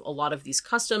sort of a lot of these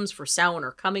customs for Samhain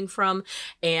are coming from.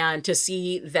 And to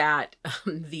see that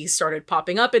these started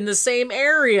popping up in the same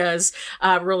areas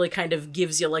really kind of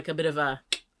gives you like a bit of a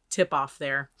tip off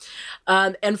there.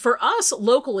 And for us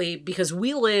locally, because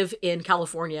we live in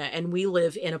California and we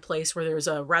live in a place where there's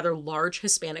a rather large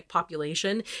Hispanic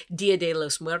population, Dia de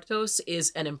los Muertos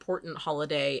is an important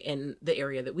holiday in the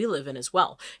area that we live in as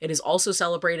well. It is also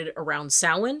celebrated around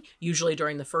Samhain, usually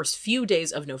during the first few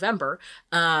days of November,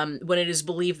 when it is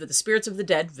believed that the spirits of the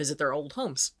dead visit their old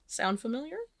homes. Sound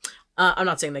familiar? I'm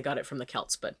not saying they got it from the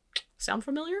Celts, but sound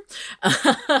familiar?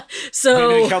 So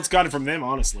maybe the Celts got it from them,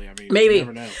 honestly. I mean, maybe.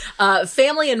 You never know.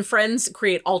 Family and friends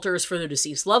create altars for their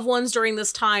deceased loved ones during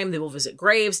this time. They will visit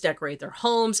graves, decorate their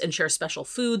homes, and share special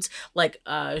foods like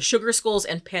sugar skulls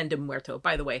and pan de muerto.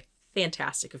 By the way,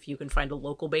 fantastic if you can find a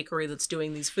local bakery that's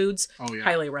doing these foods. Oh, yeah.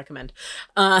 Highly recommend.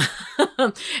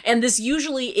 And this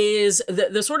usually is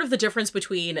the sort of the difference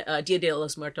between Dia de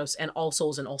los Muertos and All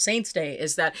Souls and All Saints Day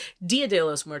is that Dia de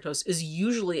los Muertos is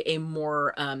usually a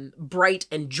more bright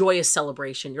and joyous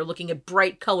celebration. You're looking at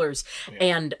bright colors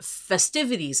and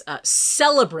festivities,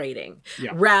 celebrating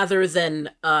rather than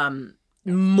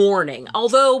mourning.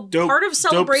 Although part of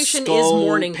celebration is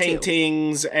mourning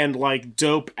paintings and like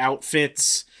dope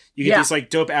outfits. You get these like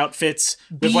dope outfits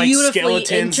with like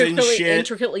skeletons and shit.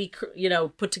 Intricately,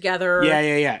 put together.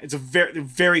 Yeah. It's a very,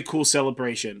 very cool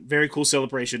celebration. Very cool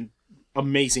celebration.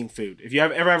 Amazing food. If you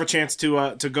ever have a chance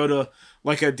to go to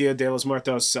like a Dia de los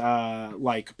Muertos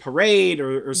like parade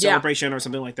or celebration or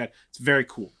something like that. It's very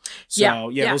cool. So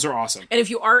yeah, those are awesome. And if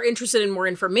you are interested in more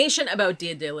information about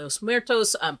Dia de los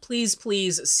Muertos,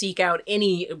 please seek out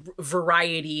any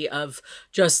variety of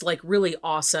just like really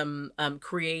awesome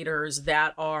creators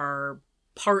that are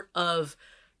part of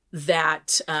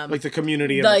that like the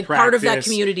community of like the part of that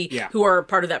community yeah. who are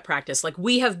part of that practice. Like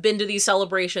we have been to these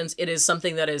celebrations. It is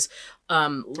something that is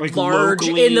like large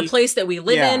locally, in the place that we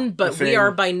live in, but we thing. are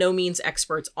by no means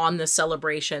experts on this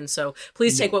celebration. So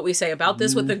please take what we say about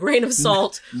this with a grain of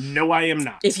salt. No, I am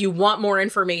not. If you want more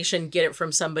information, get it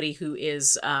from somebody who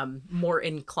is more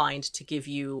inclined to give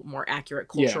you more accurate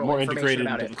cultural more information integrated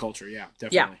about into it. the culture. Yeah,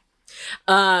 definitely.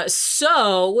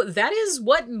 So that is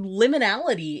what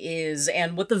liminality is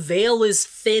and what the veil is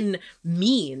thin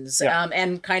means,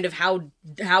 and kind of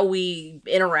how we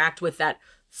interact with that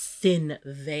thin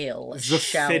veil,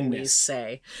 shall we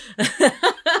say.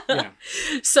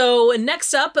 So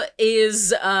next up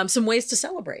is some ways to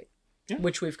celebrate.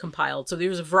 Which we've compiled. So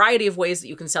there's a variety of ways that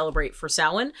you can celebrate for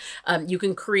Samhain. You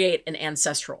can create an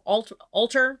ancestral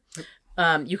altar.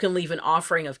 You can leave an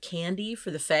offering of candy for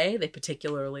the Fae. They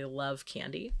particularly love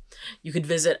candy. You could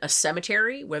visit a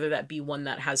cemetery, whether that be one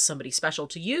that has somebody special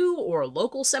to you or a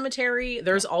local cemetery.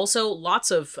 There's also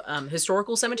lots of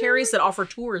historical cemeteries that offer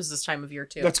tours this time of year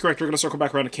too. That's correct. We're going to circle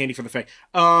back around to candy for the Fae.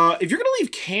 If you're going to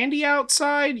leave candy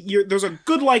outside, there's a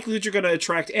good likelihood you're going to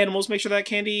attract animals. Make sure that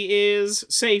candy is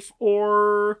safe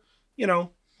or,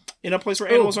 in a place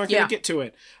where animals aren't going to get to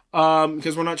it.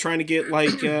 Because we're not trying to get like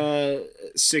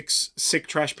 6 sick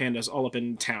trash pandas all up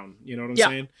in town. You know what I'm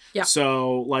saying? Yeah.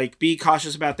 So like, be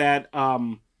cautious about that.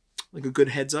 Like a good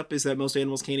heads up is that most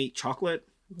animals can't eat chocolate.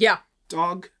 Yeah.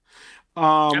 Dog.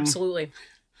 Absolutely.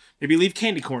 Maybe leave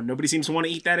candy corn. Nobody seems to want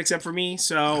to eat that except for me.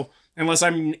 So unless I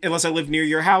live near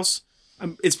your house,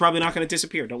 it's probably not going to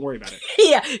disappear. Don't worry about it.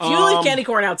 Yeah, if you leave candy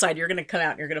corn outside, you're going to come out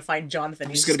and you're going to find Jonathan.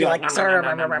 He's just going to be like,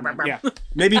 yeah.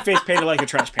 Maybe face painted like a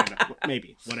trash panda.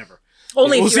 Maybe, whatever.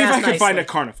 Only we'll if you see if I nicely. can find a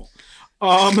carnival.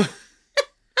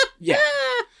 Yeah,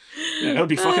 that would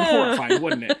be fucking horrifying,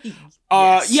 wouldn't it?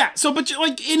 Yes. Yeah. So, but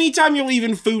like, anytime you're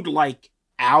leaving food like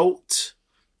out,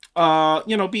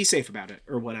 be safe about it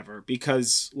or whatever,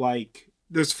 because like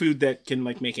there's food that can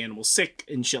like make animals sick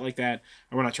and shit like that,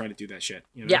 and we're not trying to do that shit.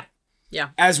 Yeah.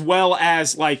 Yeah. As well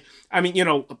as like, I mean,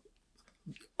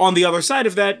 on the other side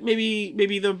of that,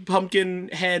 maybe the pumpkin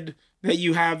head that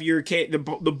you have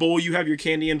the bowl you have your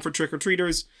candy in for trick or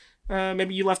treaters,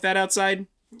 maybe you left that outside,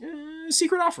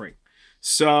 secret offering.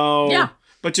 So,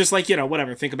 but just like,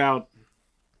 whatever. Think about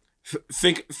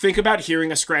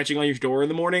hearing a scratching on your door in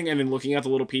the morning and then looking at the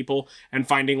little people and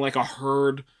finding like a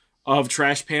herd of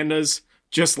trash pandas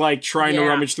just like trying to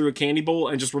rummage through a candy bowl,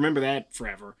 and just remember that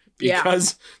forever.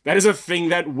 Because that is a thing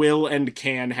that will and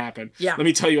can happen. Yeah. Let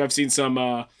me tell you, I've seen some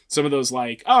of those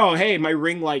like, oh, hey, my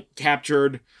ring light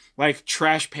captured like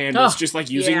trash pandas just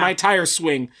like using my tire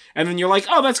swing. And then you're like,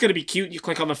 oh, that's going to be cute. You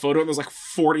click on the photo and there's like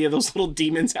 40 of those little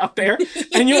demons out there.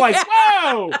 And you're like,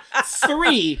 whoa,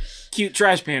 3 cute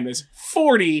trash pandas,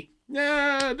 40.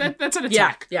 That's an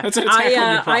attack. Yeah. That's an attack on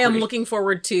your property. I am looking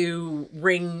forward to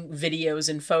ring videos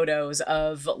and photos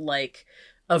of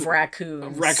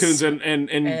raccoons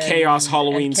and chaos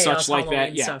Halloween, such like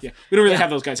that. Yeah. We don't really have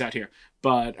those guys out here,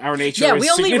 but our nature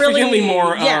is significantly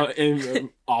more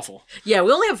awful. Yeah,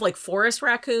 we only have like forest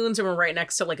raccoons, and we're right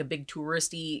next to like a big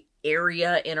touristy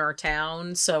area in our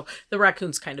town, so the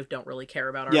raccoons kind of don't really care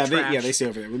about our trash. They stay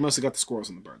over there. We mostly got the squirrels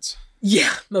and the birds.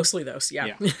 Yeah, mostly those.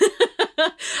 Yeah.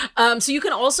 So you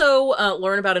can also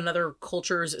learn about another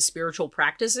culture's spiritual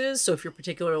practices. So if you're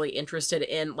particularly interested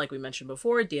in, like we mentioned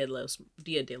before, Dia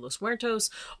de los Muertos,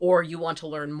 or you want to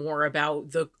learn more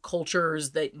about the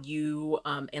cultures that you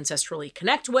ancestrally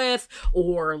connect with,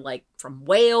 or like from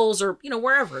Wales or,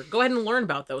 wherever, go ahead and learn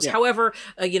about those. Yeah. However,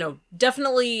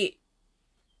 definitely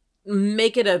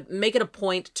make it a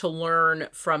point to learn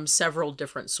from several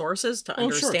different sources to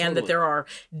understand that there are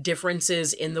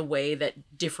differences in the way that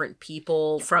different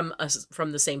people from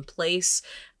the same place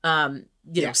celebrate.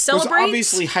 There's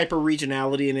obviously hyper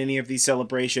regionality in any of these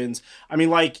celebrations. I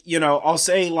mean, like, I'll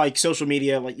say like social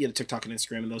media, like TikTok and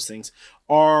Instagram and those things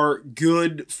are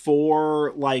good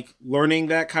for like learning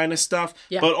that kind of stuff,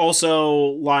 but also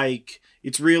like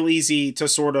it's real easy to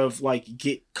sort of like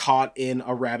get caught in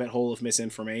a rabbit hole of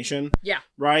misinformation. Yeah.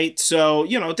 Right. So,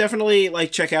 definitely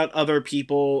like check out other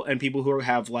people and people who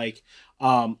have like,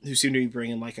 who seem to be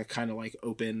bringing like a kind of like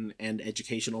open and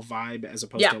educational vibe as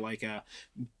opposed to like a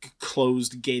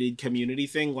closed gated community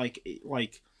thing.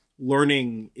 Like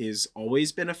learning is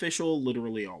always beneficial,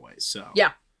 literally always. So,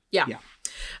 Yeah.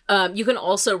 You can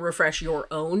also refresh your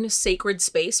own sacred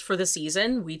space for the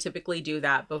season. We typically do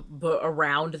that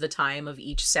around the time of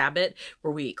each Sabbath,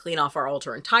 where we clean off our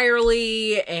altar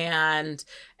entirely, and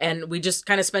we just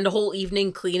kind of spend a whole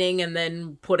evening cleaning and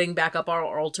then putting back up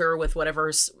our altar with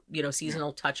whatever,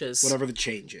 seasonal touches. Whatever the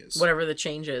change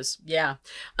is. Yeah.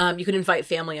 You can invite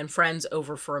family and friends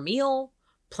over for a meal,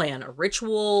 plan a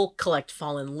ritual, collect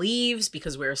fallen leaves,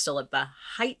 because we're still at the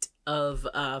height of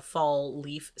fall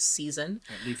leaf season.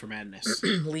 Leaf or madness.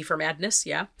 Leaf or madness,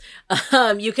 yeah.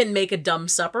 You can make a dumb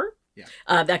supper.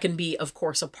 Yeah. That can be, of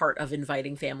course, a part of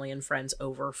inviting family and friends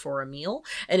over for a meal.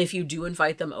 And if you do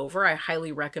invite them over, I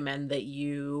highly recommend that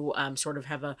you sort of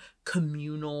have a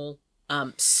communal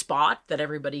spot that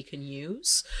everybody can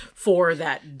use for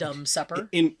that dumb supper.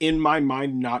 In my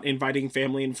mind, not inviting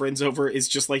family and friends over is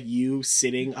just like you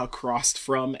sitting across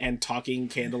from and talking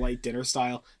candlelight dinner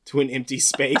style to an empty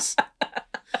space.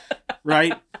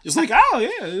 Right? Just like, oh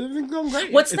yeah, everything's going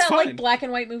great. What's it's that fine. like black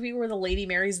and white movie where the lady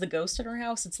marries the ghost in her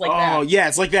house? It's like that. Oh yeah,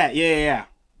 it's like that. Yeah.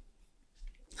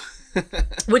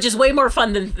 Which is way more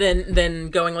fun than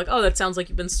going like, oh, that sounds like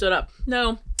you've been stood up.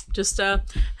 No. Just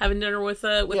having dinner with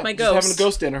my ghost. Having a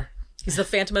ghost dinner. He's the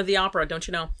Phantom of the Opera, don't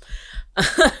you know?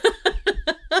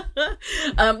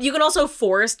 You can also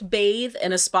forest bathe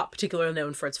in a spot particularly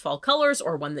known for its fall colors,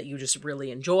 or one that you just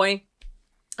really enjoy.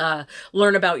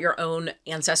 Learn about your own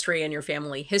ancestry and your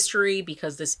family history,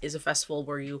 because this is a festival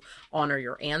where you honor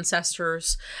your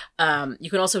ancestors. You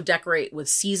can also decorate with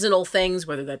seasonal things,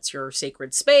 whether that's your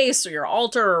sacred space or your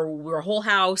altar or your whole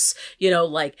house,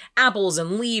 like apples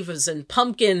and leaves and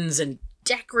pumpkins and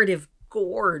decorative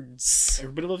gourds.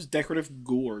 Everybody loves decorative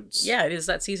gourds. Yeah, it is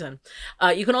that season.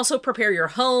 You can also prepare your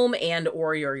home and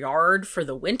or your yard for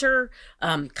the winter,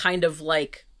 kind of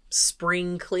like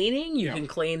spring cleaning. You can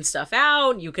clean stuff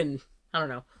out. You can, I don't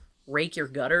know, rake your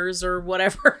gutters or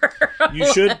whatever.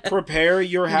 You should prepare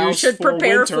your house for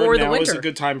winter. Now is a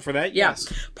good time for that. Yeah.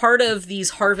 Yes. Part of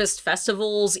these harvest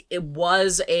festivals, it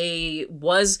was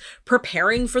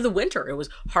preparing for the winter. It was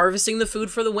harvesting the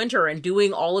food for the winter and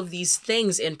doing all of these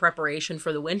things in preparation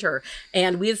for the winter.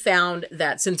 And we've found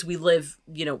that since we live,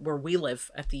 where we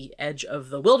live at the edge of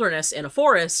the wilderness in a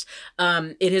forest,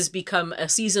 it has become a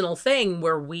seasonal thing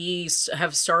where we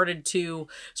have started to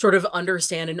sort of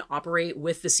understand and operate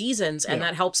with the seasons. And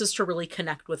that helps us to really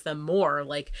connect with them more.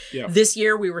 Like this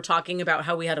year we were talking about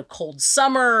how we had a cold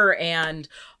summer, and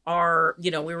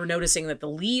we were noticing that the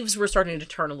leaves were starting to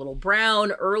turn a little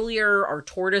brown earlier. Our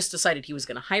tortoise decided he was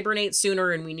going to hibernate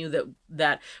sooner, and we knew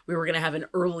that we were going to have an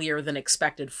earlier than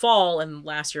expected fall. And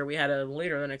last year we had a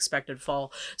later than expected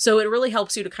fall. So it really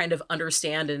helps you to kind of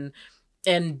understand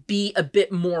and be a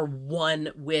bit more one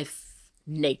with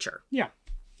nature. Yeah.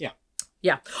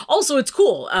 Yeah. Also, it's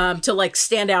cool to like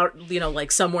stand out,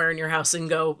 like somewhere in your house and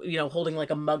go, holding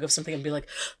like a mug of something and be like,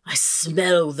 I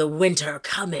smell the winter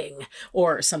coming,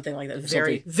 or something like that.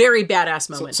 Very, very badass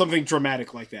moment. Something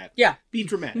dramatic like that. Yeah. Be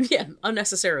dramatic. Yeah,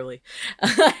 unnecessarily.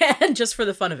 And just for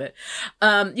the fun of it.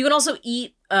 You can also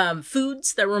eat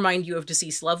foods that remind you of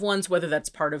deceased loved ones, whether that's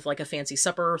part of like a fancy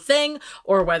supper thing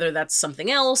or whether that's something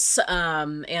else,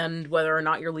 and whether or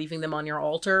not you're leaving them on your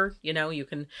altar. You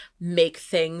can make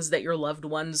things that your loved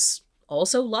ones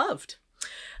also loved.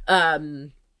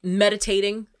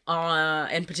 Meditating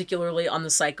and particularly on the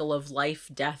cycle of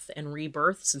life, death, and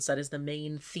rebirth, since that is the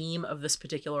main theme of this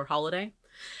particular holiday.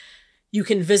 You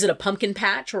can visit a pumpkin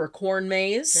patch or a corn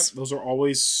maze. Yep, those are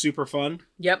always super fun.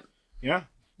 Yep. Yeah.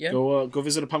 Yeah. Go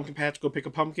visit a pumpkin patch, go pick a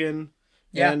pumpkin,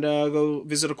 and go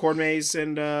visit a corn maze,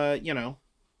 and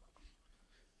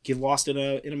get lost in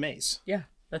a maze. Yeah,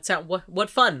 that sounds what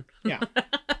fun. Yeah,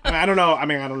 I don't know. I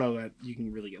don't know that you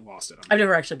can really get lost in them. I've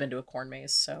never actually been to a corn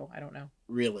maze, so I don't know.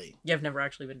 Really? Yeah, I've never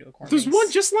actually been to a corn maze.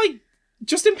 There's one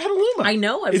just in Petaluma. I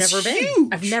know. It's never been. Huge.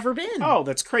 I've never been. Oh,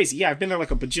 that's crazy. Yeah, I've been there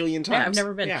like a bajillion times. Yeah, I've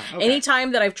never been. Yeah, okay.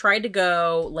 Anytime that I've tried to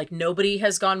go, like nobody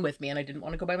has gone with me, and I didn't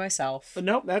want to go by myself. But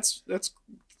nope, that's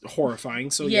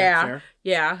horrifying. So fair.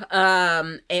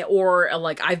 Yeah. Or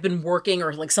like I've been working,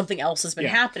 or like something else has been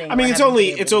happening. I mean,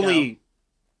 it's only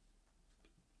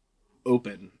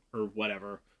open or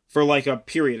whatever for like a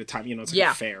period of time. It's like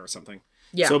a fair or something.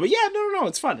 Yeah. So, but no,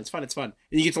 it's fun. It's fun. And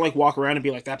you get to like walk around and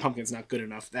be like, that pumpkin's not good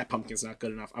enough. That pumpkin's not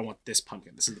good enough. I want this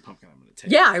pumpkin. This is the pumpkin I'm going to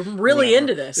take. Yeah, I'm really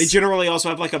into this. They generally also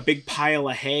have like a big pile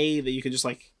of hay that you can just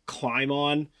like climb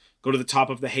on, go to the top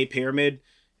of the hay pyramid,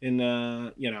 and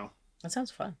That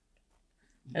sounds fun.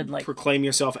 And like proclaim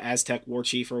yourself Aztec war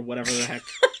chief or whatever the heck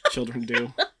children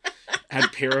do.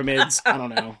 At pyramids. I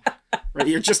don't know. Right?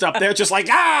 You're just up there just like,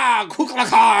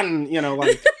 Kukulkan!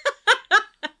 Like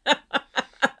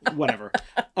whatever.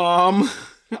 I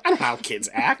don't know how kids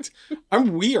act.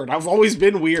 I'm weird. I've always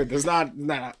been weird. There's not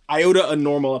an iota of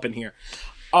normal up in here.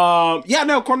 Yeah,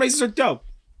 no, corn mazes are dope.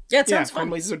 Yeah, it sounds fun. Corn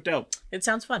mazes are dope. It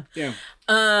sounds fun. Yeah.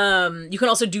 You can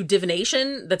also do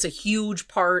divination. That's a huge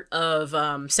part of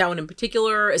Samhain in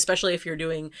particular, especially if you're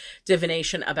doing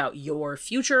divination about your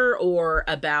future or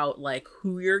about like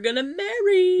who you're gonna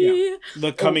marry. Yeah.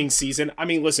 The coming season. I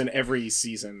mean, listen, every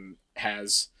season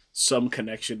has some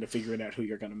connection to figuring out who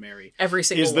you're gonna marry. Every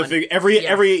single is the one. thing.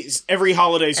 Every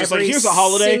holiday is just Every like, here's a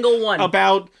holiday single one.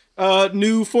 about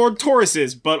new Ford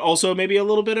Tauruses, but also maybe a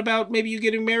little bit about maybe you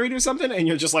getting married or something, and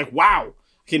you're just like, wow,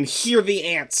 I can hear the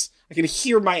ants. I can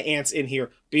hear my aunts in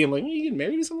here being like, you getting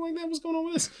married or something like that? What's going on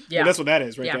with this? Yeah. But that's what that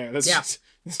is right there. That's just...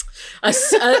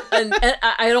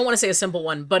 I don't want to say a simple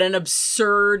one, but an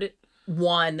absurd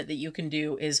one that you can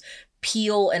do is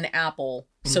peel an apple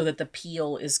so that the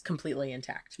peel is completely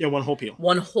intact. Yeah, one whole peel.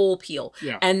 One whole peel.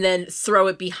 Yeah. And then throw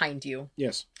it behind you.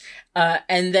 Yes.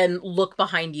 And then look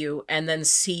behind you and then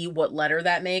see what letter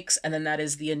that makes. And then that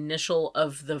is the initial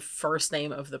of the first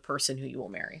name of the person who you will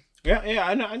marry. Yeah,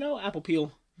 I know apple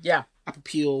peel. Yeah. Apple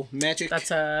peel magic. That's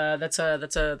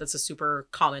a super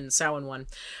common Samhain one.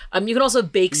 You can also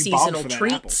bake seasonal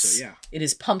treats. Apple, so yeah. It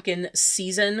is pumpkin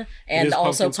season and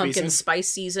also pumpkin spice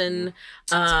season.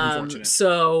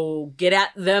 So get at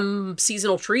them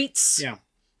seasonal treats. Yeah.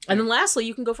 And then lastly,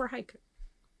 you can go for a hike.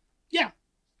 Yeah.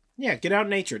 Yeah, get out in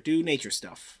nature, do nature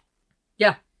stuff.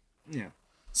 Yeah. Yeah.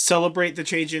 Celebrate the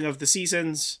changing of the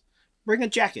seasons. Bring a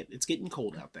jacket. It's getting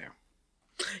cold out there.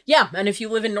 Yeah, and if you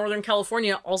live in Northern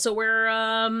California, also wear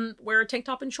a tank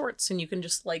top and shorts, and you can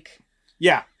just like...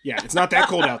 Yeah, it's not that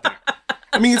cold out there.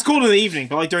 I mean, it's cold in the evening,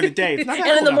 but like during the day, it's not that cold.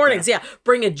 And in the mornings, yeah.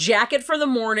 Bring a jacket for the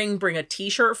morning, bring a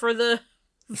t-shirt for the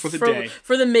day.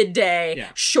 For the midday,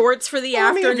 shorts for the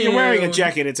afternoon. I mean, if you're wearing a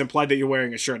jacket, it's implied that you're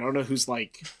wearing a shirt. I don't know who's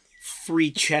like... free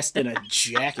chest in a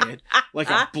jacket, like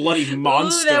a bloody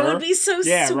monster. Ooh, that would be so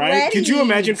sweaty. Right? Could you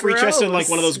imagine free chest in like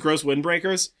one of those gross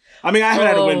windbreakers? I mean, I haven't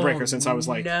had a windbreaker since I was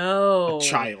like a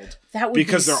child. That would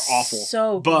because be they're awful.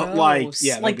 So but gross.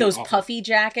 like those awful. Puffy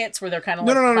jackets where they're kind of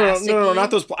like no, not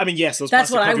those. I mean, yes, those.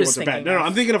 That's what I was ones are thinking. Bad. No,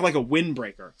 I'm thinking of like a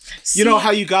windbreaker. You know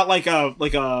how you got like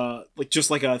just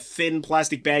a thin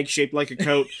plastic bag shaped like a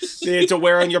coat to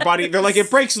wear on your body. They're like it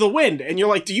breaks the wind, and you're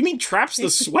like, do you mean traps the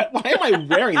sweat? Why am I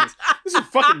wearing this? This is a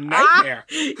fucking nightmare.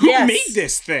 Who made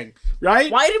this thing?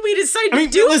 Right? Why did we decide to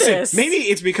do this? Maybe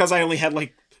it's because I only had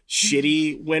like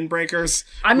shitty windbreakers.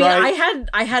 I mean, right?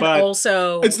 I had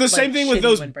also. It's the same thing with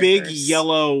those big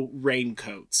yellow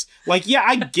raincoats. Like, yeah,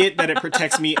 I get that it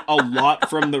protects me a lot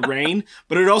from the rain,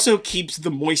 but it also keeps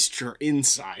the moisture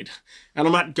inside. And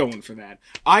I'm not going for that.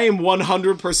 I am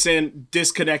 100%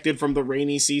 disconnected from the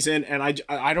rainy season, and I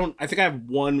think I have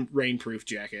one rainproof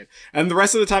jacket. And the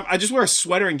rest of the time, I just wear a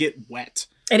sweater and get wet.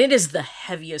 And it is the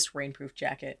heaviest rainproof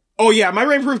jacket. Oh yeah, my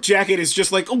rainproof jacket is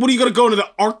just like, oh, what are you going to go into the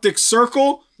Arctic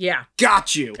Circle? Yeah.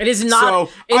 Got you. It is not.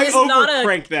 So I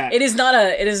overcrank that. It is not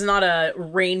a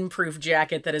rainproof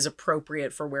jacket that is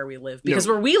appropriate for where we live. Because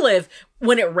where we live,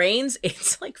 when it rains,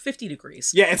 it's like 50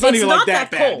 degrees. Yeah, it's not even like that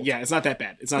bad. Cold. Yeah, it's not that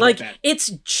bad. It's not like, that bad.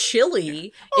 It's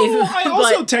chilly. I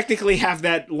also technically have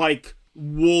that like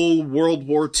wool World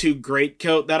War II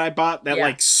greatcoat that I bought, that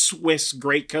like Swiss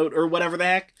greatcoat or whatever the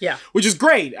heck. Yeah. Which is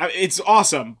great. It's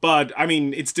awesome, but I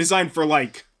mean, it's designed for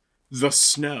like the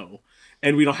snow,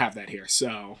 and we don't have that here.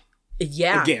 So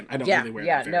yeah, again, I don't really wear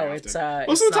that very often. It's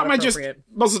most of the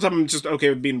time I'm just okay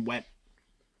with being wet.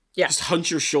 Yeah. Just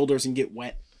hunch your shoulders and get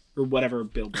wet, or whatever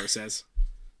Bill Burr says.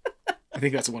 I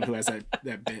think that's the one who has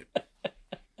that bit.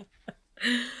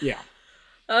 Yeah.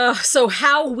 So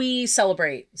how we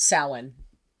celebrate Samhain?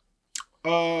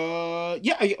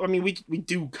 Yeah, I mean, we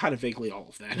do kind of vaguely all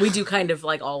of that. We do kind of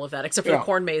like all of that, except for the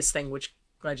corn maze thing, which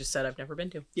I just said I've never been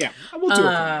to. Yeah, we'll do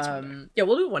a corn maze one day. Yeah,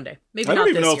 we'll do it one day. Maybe I not don't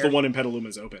even know this if the one in Petaluma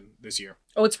is open this year.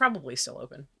 Oh, it's probably still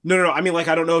open. No. I mean, like,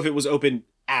 I don't know if it was open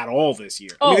at all this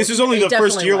year. I mean, this is only the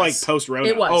first year, like, post-Rona.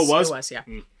 It was. Oh, it was? It was, yeah.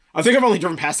 I think I've only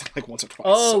driven past it like once or twice.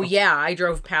 Oh, yeah, I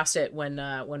drove past it when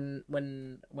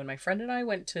my friend and I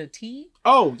went to tea.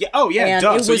 Oh yeah,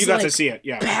 duh. So you got to see it,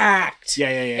 yeah. Packed. Yeah.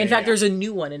 In fact, there's a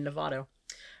new one in Novato.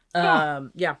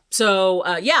 Yeah.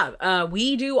 So,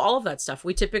 we do all of that stuff.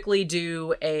 We typically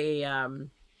do a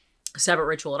Sabbath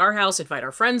ritual at our house, invite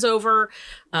our friends over.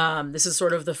 This is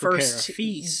sort of the first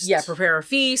feast. Yeah, prepare a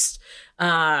feast.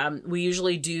 We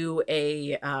usually do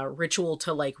a ritual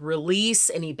to like release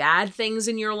any bad things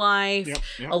in your life, yep.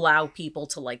 Allow people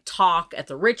to like talk at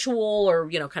the ritual or,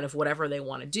 kind of whatever they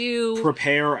want to do.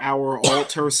 Prepare our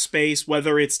altar space,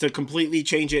 whether it's to completely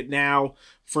change it now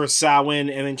for Samhain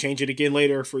and then change it again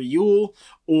later for Yule,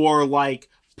 or like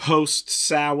post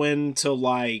Samhain to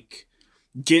like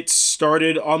get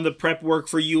started on the prep work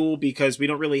for Yule, because we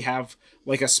don't really have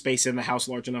like a space in the house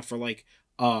large enough for like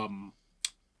a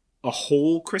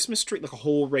whole Christmas tree, like a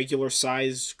whole regular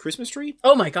size Christmas tree.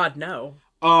 Oh my God, no.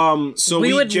 So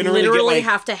we would generally literally get,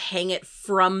 like, have to hang it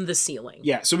from the ceiling.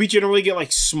 Yeah, so we generally get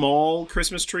like small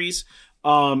Christmas trees.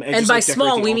 And by just, like,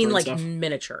 small, we mean like stuff.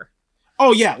 miniature.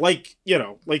 Oh yeah, like, you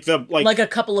know, like the like a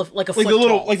couple of like a like foot the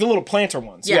little tall. like the little planter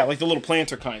ones. Yeah. Yeah, like the little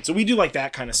planter kind. So we do like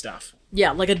that kind of stuff.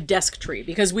 Yeah, like a desk tree,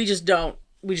 because we just don't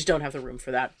have the room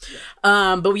for that.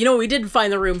 Yeah. But you know what we did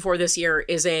find the room for this year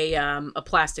is a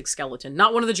plastic skeleton.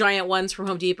 Not one of the giant ones from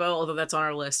Home Depot, although that's on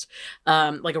our list.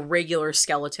 Like a regular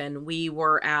skeleton. We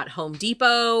were at Home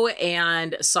Depot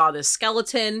and saw this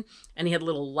skeleton, and he had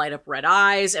little light up red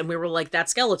eyes, and we were like, that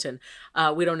skeleton.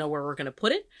 We don't know where we're going to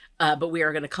put it. But we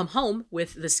are going to come home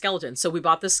with the skeleton. So we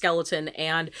bought the skeleton,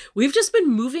 and we've just been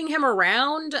moving him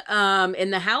around in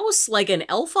the house like an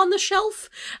elf on the shelf.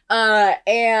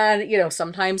 And, you know,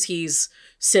 sometimes he's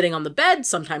sitting on the bed,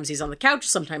 sometimes he's on the couch,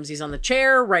 sometimes he's on the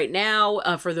chair. Right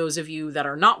now, for those of you that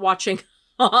are not watching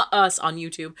us on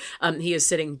YouTube, he is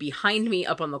sitting behind me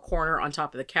up on the corner on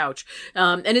top of the couch.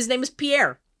 And his name is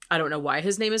Pierre. I don't know why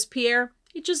his name is Pierre.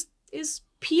 He just is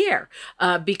Pierre,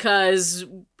 because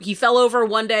he fell over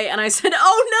one day and I said,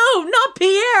 oh no, not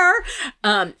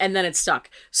Pierre. And then it stuck.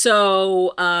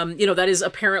 So, you know, that is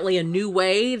apparently a new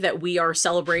way that we are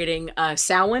celebrating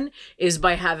Samhain, is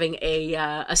by having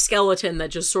a skeleton that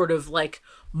just sort of like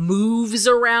moves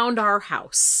around our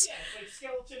house. Yeah, it's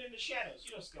like skeleton in the shadows.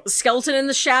 You know, skeleton in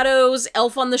the shadows,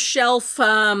 elf on the shelf. We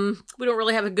don't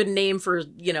really have a good name for,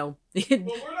 you know. Well, we're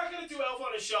not gonna do elf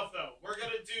on a shelf though. We're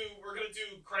gonna do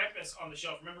Krampus on the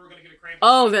shelf. Remember, we're gonna get a Krampus.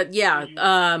 Oh, that yeah.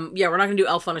 Yeah, we're not gonna do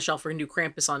elf on a shelf. We're gonna do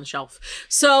Krampus on the shelf.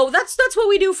 So that's what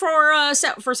we do for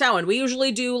Samhain. We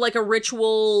usually do like a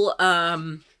ritual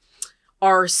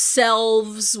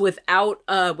ourselves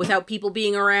without people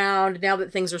being around. Now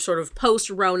that things are sort of post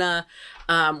Rona,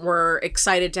 we're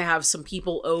excited to have some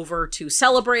people over to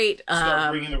celebrate.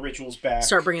 Start bringing the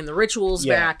rituals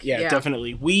back. back. Yeah,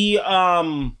 definitely. We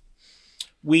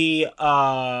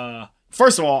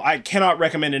first of all, I cannot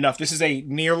recommend enough. This is a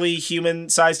nearly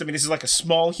human-sized. I mean, this is like a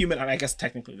small human. I guess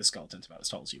technically the skeleton's about as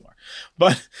tall as you are,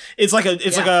 but it's like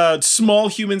a small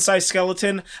human-sized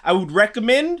skeleton. I would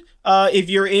recommend, if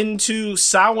you're into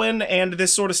Samhain and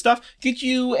this sort of stuff, get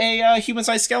you a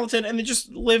human-sized skeleton and then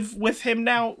just live with him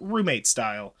now, roommate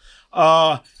style.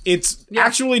 It's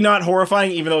actually not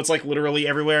horrifying, even though it's like literally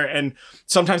everywhere. And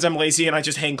sometimes I'm lazy and I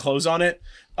just hang clothes on it.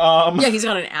 Yeah, he's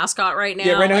got an ascot right now.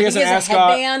 Yeah, right now he has an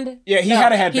ascot. Headband. Yeah, he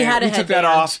had a headband. We took that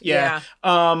off. Yeah.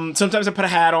 Sometimes I put a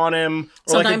hat on him,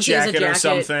 or sometimes like a jacket or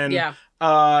something.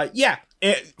 Yeah.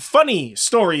 Funny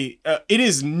story. It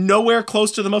is nowhere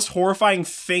close to the most horrifying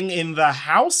thing in the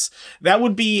house. That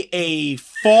would be a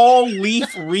fall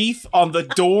leaf wreath on the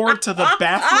door to the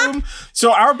bathroom.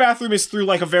 So our bathroom is through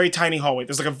like a very tiny hallway.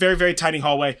 There's like a very, very tiny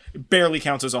hallway. It barely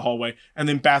counts as a hallway. And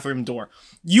then bathroom door.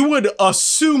 You would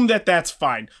assume that that's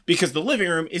fine, because the living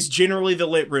room is generally the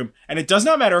lit room. And it does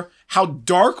not matter how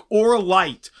dark or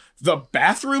light the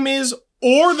bathroom is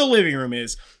or the living room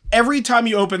is. Every time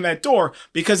you open that door,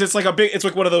 because it's like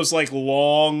one of those like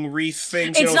long wreath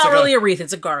things. It's not really a wreath,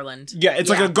 it's a garland. Yeah, it's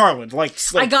like a garland. Like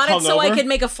I got it so over. I could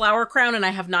make a flower crown, and I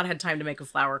have not had time to make a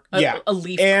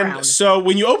leaf and crown. So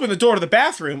when you open the door to the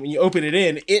bathroom, when you open it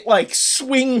in, it like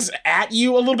swings at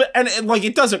you a little bit, and like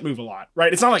it doesn't move a lot,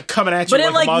 right? It's not like coming at you, but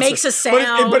it like a monster. makes a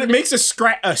sound. But it makes a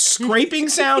scraping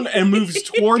sound and moves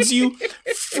towards you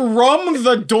from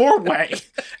the doorway,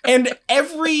 and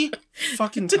every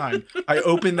fucking time I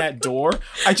open that door,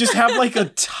 I just have like a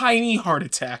tiny heart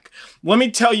attack. Let me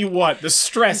tell you what, the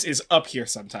stress is up here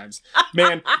sometimes,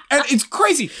 man. And it's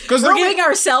crazy because we're giving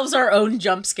ourselves our own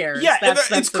jump scares. Yeah,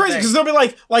 it's crazy because they'll be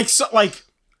like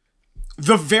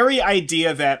the very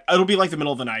idea that it'll be like the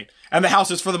middle of the night and the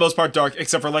house is for the most part dark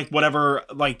except for like whatever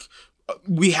like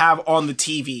we have on the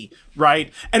TV,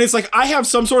 right? And it's like I have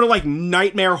some sort of like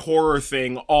nightmare horror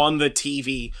thing on the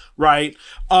TV, right?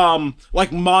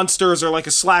 Like monsters or like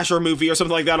a slasher movie or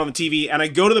something like that on the TV, and I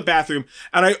go to the bathroom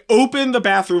and I open the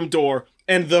bathroom door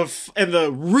and the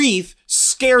wreath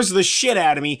scares the shit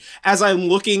out of me as I'm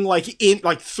looking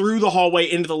through the hallway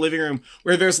into the living room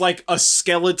where there's like a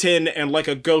skeleton and like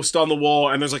a ghost on the wall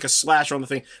and there's like a slasher on the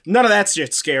thing. None of that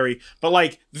shit's scary, but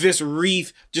like this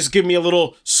wreath just give me a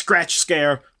little scratch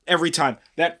scare every time.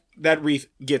 That wreath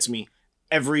gets me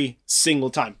every single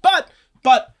time.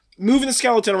 But moving the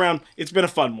skeleton around, it's been a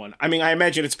fun one. I mean, I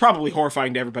imagine it's probably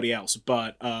horrifying to everybody else,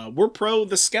 but we're pro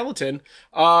the skeleton.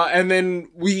 And then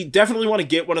we definitely want to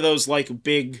get one of those like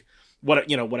big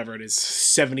whatever it is,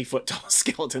 70-foot tall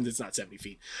skeletons. It's not 70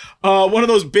 feet. One of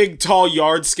those big, tall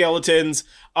yard skeletons.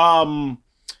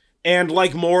 And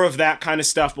like more of that kind of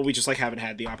stuff, but we just like haven't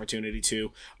had the opportunity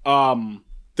to.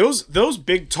 Those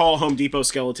big, tall Home Depot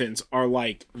skeletons are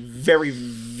like very,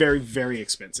 very, very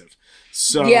expensive.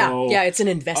 So yeah, it's an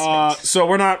investment. So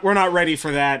we're not ready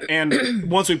for that. And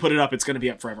once we put it up, it's going to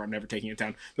be up forever. I'm never taking it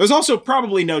down. There's also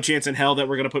probably no chance in hell that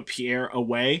we're going to put Pierre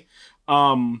away.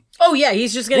 Oh yeah,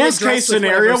 he's just gonna. Worst case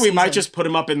scenario, we might just put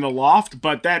him up in the loft,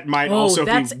 but that might also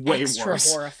be way extra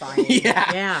worse. Horrifying.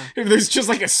 Yeah. If there's just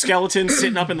like a skeleton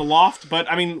sitting up in the loft, but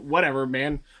I mean, whatever,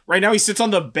 man. Right now he sits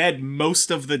on the bed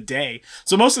most of the day,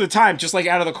 so most of the time, just like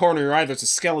out of the corner of your eye, there's a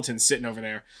skeleton sitting over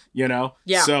there. Yeah.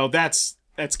 So that's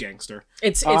gangster.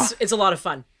 It's a lot of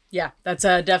fun. Yeah, that's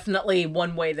definitely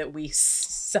one way that we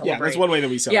celebrate. Yeah, that's one way that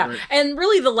we celebrate. Yeah, and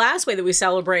really the last way that we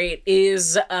celebrate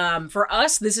is, for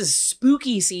us, this is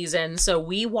spooky season, so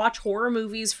we watch horror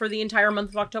movies for the entire month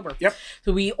of October. Yep.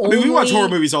 So we watch horror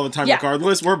movies all the time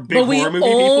regardless. We're big horror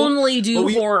movie people.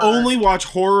 We only watch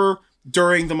horror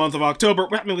during the month of October.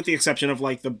 I mean, with the exception of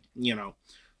like the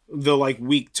like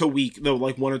week to week, the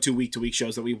like 1 or 2 week to week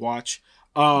shows that we watch.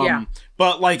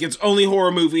 But like it's only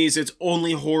horror movies, it's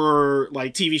only horror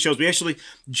like TV shows. We actually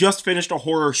just finished a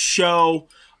horror show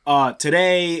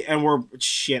today, and we're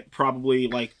probably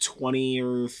like 20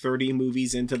 or 30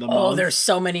 movies into the month. Oh, there's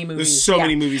so many movies. There's so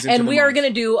many movies into the month. And we are going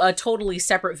to do a totally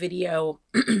separate video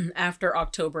after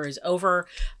October is over,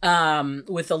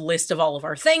 with a list of all of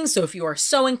our things. So if you are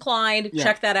so inclined,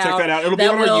 check that out. It'll be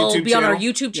on our YouTube channel. On our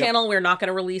YouTube channel. We're not going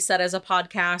to release that as a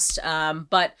podcast,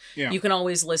 but you can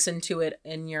always listen to it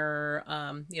in your,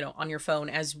 on your phone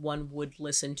as one would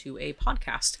listen to a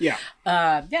podcast. We'll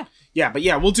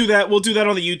do that. We'll do that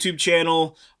on the YouTube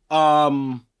channel.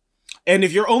 And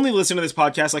if you're only listening to this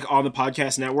podcast like on the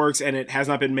podcast networks and it has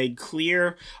not been made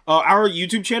clear, our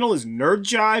YouTube channel is Nerd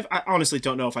Jive. I honestly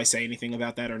don't know if I say anything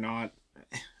about that or not.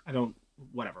 I don't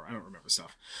remember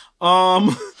stuff.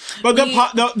 But the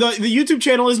YouTube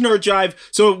channel is Nerd Jive.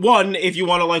 So one, if you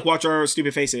want to like watch our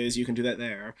stupid faces, you can do that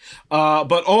there.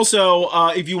 But also,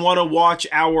 if you want to watch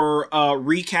our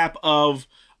recap of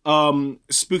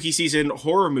spooky season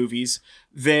horror movies,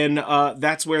 then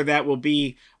that's where that will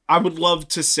be. I would love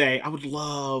to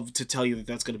tell you that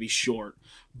that's going to be short,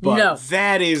 but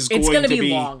that is going to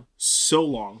be long. So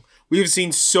long. We have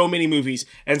seen so many movies,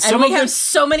 and we have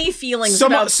so many feelings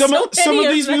some about some of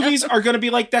these movies are going to be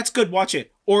like, that's good, watch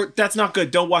it, or that's not good,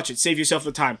 don't watch it, save yourself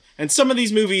the time. And some of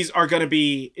these movies are going to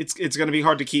be, it's going to be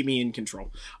hard to keep me in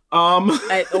control. Or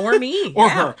me. Or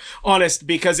her, honest,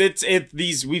 because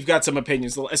we've got some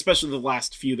opinions, especially the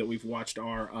last few that we've watched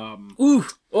are are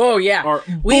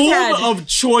bold of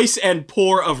choice and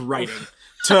poor of writing.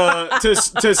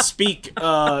 to speak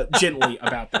gently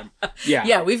about them.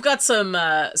 Yeah, we've got some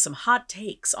hot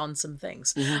takes on some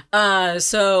things.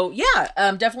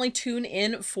 Definitely tune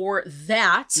in for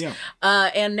that.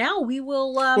 And now we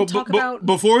will talk about,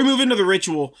 before we move into the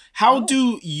ritual, how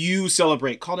do you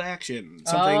celebrate? Call to action.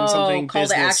 Something call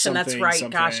business, to action, that's right.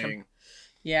 Something. Gosh,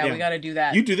 we got to do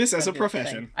that. You do this as a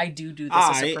profession. I do this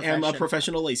as a profession. I am a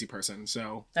professional lazy person,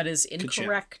 so... That is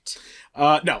incorrect.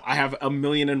 No, I have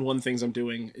 1,000,001 things I'm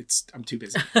doing. I'm too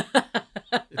busy.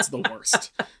 It's the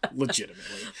worst.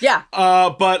 Legitimately. Yeah.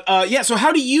 So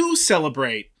how do you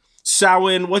celebrate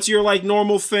Samhain? What's your, like,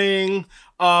 normal thing?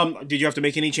 Did you have to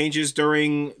make any changes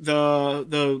during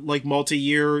the like,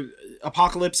 multi-year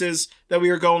apocalypses that we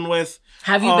were going with?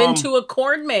 Have you been to a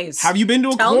corn maze? Have you been to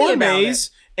a corn maze?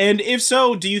 And if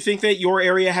so, do you think that your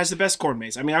area has the best corn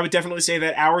maze? I mean, I would definitely say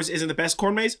that ours isn't the best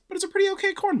corn maze, but it's a pretty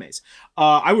okay corn maze.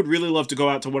 I would really love to go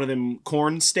out to one of them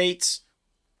corn states.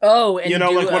 Oh,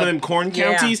 and like one of them corn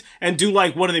counties, and do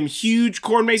like one of them huge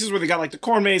corn mazes where they got like the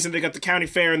corn maze and they got the county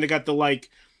fair and they got the like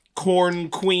corn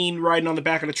queen riding on the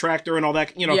back of the tractor and all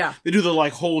that. They do the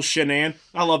like whole shenan.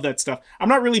 I love that stuff. I'm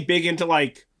not really big into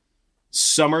like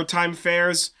summertime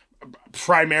fairs.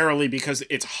 Primarily because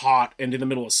it's hot and in the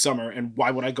middle of summer, and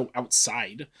why would I go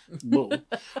outside? But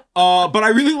I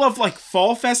really love like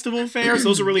fall festival fairs.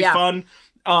 Those are really fun.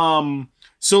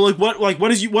 So what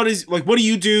do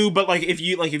you do? But like if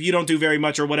you don't do very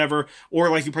much or whatever,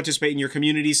 or like you participate in your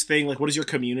community's thing, like what does your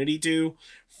community do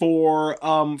for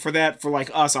that? For like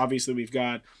us, obviously we've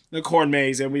got the corn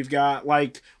maze, and we've got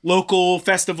like local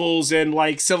festivals and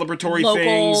like celebratory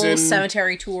things and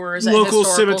cemetery tours, local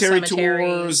cemetery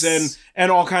tours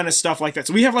and all kind of stuff like that.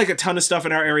 So we have like a ton of stuff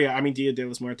in our area. I mean, Dia de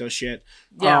los Muertos shit.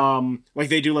 Yeah. Like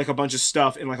they do like a bunch of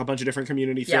stuff in like a bunch of different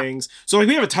community things. So like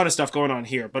we have a ton of stuff going on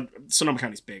here, but Sonoma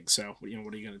County's big, so what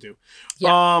are you gonna do?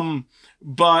 Yeah.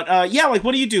 But like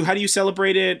what do you do? How do you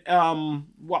celebrate it?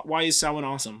 Why is Samhain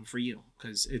awesome for you?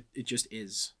 Because it just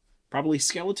is. Probably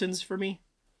skeletons for me.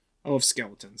 I love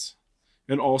skeletons.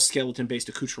 And all skeleton-based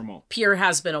accoutrement. Pierre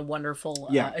has been a wonderful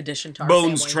addition to our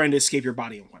bones family. trying to escape your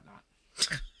body and whatnot.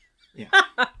 Yeah.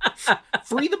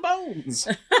 Free the bones!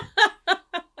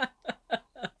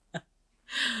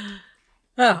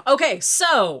 Okay,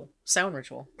 so... Sound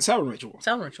ritual. All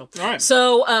right.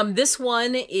 So this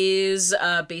one is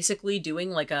basically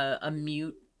doing like a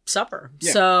mute supper.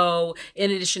 Yeah. So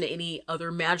in addition to any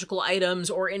other magical items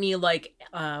or any like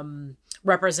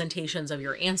representations of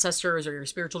your ancestors or your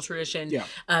spiritual tradition,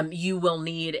 you will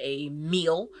need a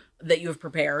meal that you have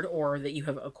prepared or that you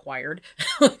have acquired.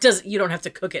 You don't have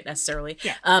to cook it necessarily.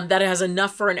 Yeah. That has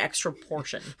enough for an extra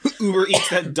portion. Uber eats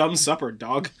that dumb supper,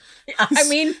 dog. I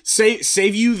mean,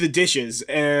 save you the dishes.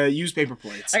 Use paper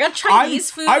plates. I got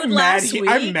Chinese food last week.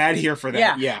 I'm mad here for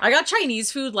that. Yeah. I got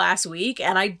Chinese food last week,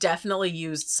 and I definitely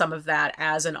used some of that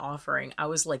as an offering. I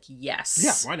was like, yes.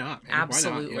 Yeah, why not? Man?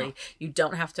 Absolutely. Why not? You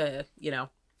don't have to, you don't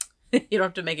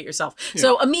have to make it yourself. Yeah.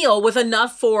 So a meal with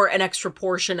enough for an extra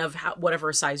portion of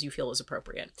whatever size you feel is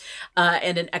appropriate,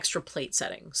 and an extra plate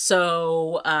setting.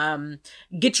 So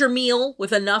get your meal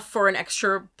with enough for an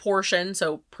extra portion.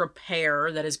 So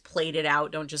prepare that is plated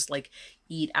out. Don't just like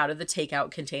eat out of the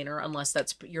takeout container unless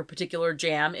that's your particular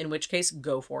jam, in which case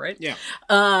go for it. Yeah.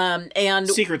 And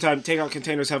secret time, takeout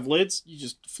containers have lids. You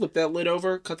just flip that lid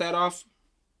over, cut that off.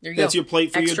 There you go. That's your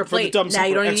plate for the dumb supper. Now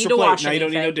you don't need to wash anything. Now you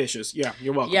don't need no dishes. Yeah,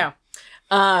 you're welcome. Yeah.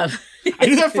 I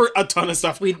do that for a ton of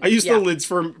stuff. I use the lids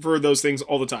for those things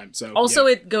all the time. So also,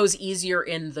 it goes easier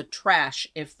in the trash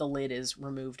if the lid is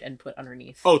removed and put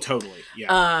underneath. Oh, totally.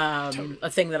 Yeah. Totally. A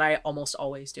thing that I almost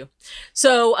always do.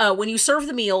 So when you serve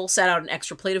the meal, set out an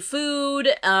extra plate of food,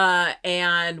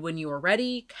 and when you are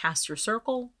ready, cast your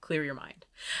circle, clear your mind,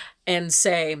 and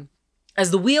say,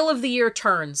 as the wheel of the year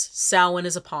turns, Samhain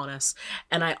is upon us,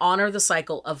 and I honor the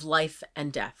cycle of life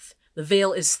and death. The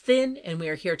veil is thin, and we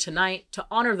are here tonight to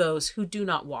honor those who do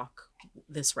not walk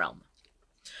this realm.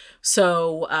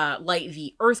 So light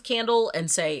the earth candle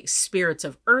and say, spirits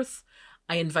of earth,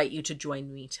 I invite you to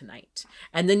join me tonight.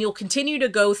 And then you'll continue to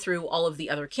go through all of the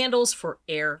other candles for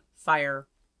air, fire,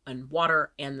 and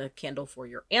water, and the candle for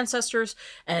your ancestors,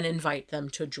 and invite them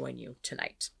to join you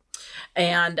tonight.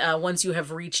 And once you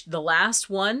have reached the last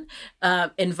one,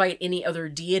 invite any other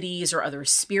deities or other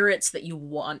spirits that you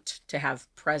want to have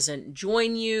present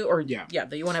join you, or that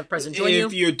you want to have present join you.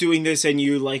 If you're doing this and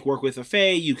you like work with the Fae,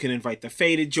 you can invite the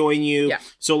Fae to join you. Yeah.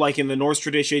 So like in the Norse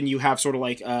tradition, you have sort of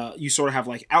like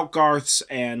like Outgarths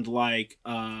and like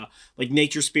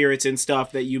nature spirits and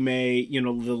stuff that you may, the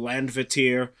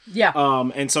Landvatir,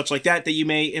 and such like that you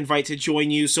may invite to join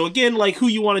you. So again, like who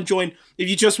you want to join. If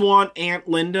you just want Aunt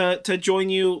Linda to join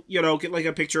you, get like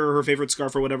a picture of her favorite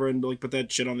scarf or whatever and like put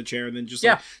that shit on the chair and then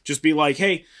just be like,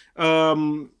 hey,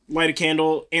 light a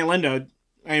candle, Aunt Linda,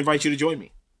 I invite you to join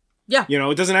me. Yeah.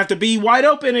 It doesn't have to be wide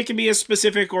open. It can be as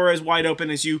specific or as wide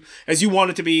open as you want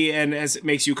it to be and as it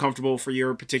makes you comfortable for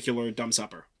your particular dumb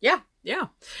supper. Yeah. Yeah.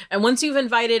 And once you've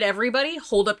invited everybody,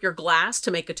 hold up your glass to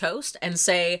make a toast and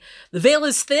say, the veil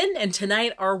is thin and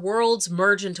tonight our worlds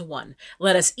merge into one.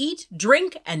 Let us eat,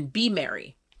 drink, and be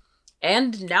merry.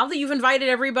 And now that you've invited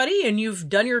everybody and you've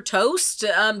done your toast,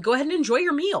 go ahead and enjoy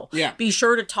your meal. Yeah. Be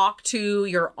sure to talk to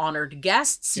your honored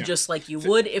guests just like you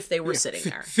would if they were sitting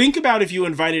there. Think about if you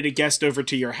invited a guest over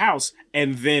to your house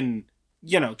and then,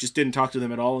 just didn't talk to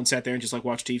them at all and sat there and just like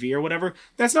watch TV or whatever.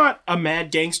 That's not a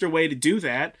mad gangster way to do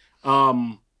that.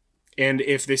 And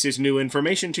if this is new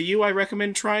information to you, I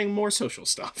recommend trying more social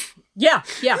stuff. Yeah.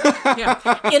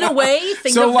 In a way,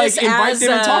 think of this as... invite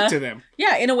them and talk to them.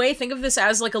 Yeah, in a way, think of this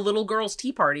as like a little girl's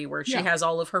tea party where she has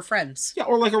all of her friends. Yeah,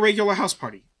 or like a regular house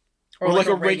party. Or like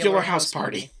a regular house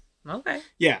party. Okay.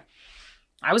 Yeah.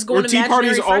 I was going to tea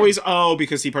parties always... Oh,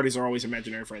 because tea parties are always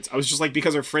imaginary friends. I was just like,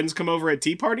 because our friends come over at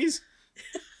tea parties?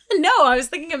 No, I was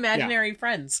thinking imaginary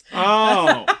friends.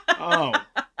 Oh.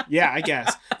 Yeah, I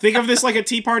guess. Think of this like a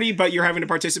tea party, but you're having to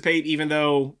participate even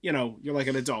though, you're like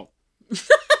an adult.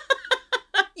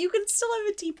 You can still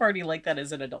have a tea party like that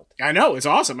as an adult. I know, it's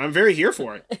awesome. I'm very here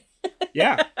for it.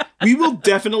 Yeah. We will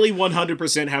definitely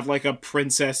 100% have like a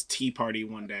princess tea party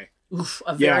one day. Oof,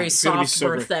 a very soft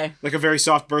birthday. Like a very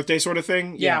soft birthday sort of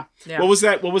thing. Yeah. What was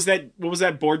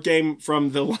that board game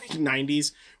from the like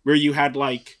 90s where you had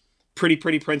like Pretty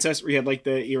Princess, where you had like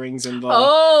the earrings and the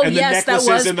yes, necklaces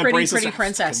that was and the bracelets. Pretty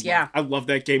Princess. Yeah, I love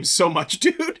that game so much,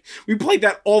 dude. We played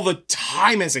that all the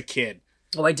time as a kid.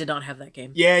 Oh, I did not have that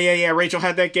game. Yeah. Rachel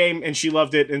had that game and she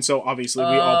loved it, and so obviously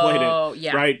we all played it. Oh,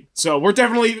 yeah. Right? So we're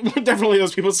definitely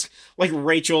those people, like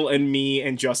Rachel and me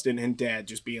and Justin and Dad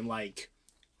just being like,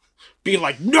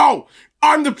 no,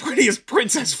 I'm the prettiest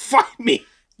princess, fight me.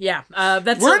 Yeah,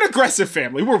 we're an aggressive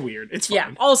family. We're weird. It's fine.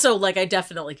 Yeah. Also, like, I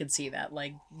definitely could see that,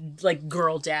 like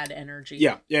girl dad energy.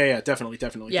 Yeah. Definitely.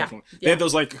 They had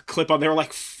those like clip-on. They were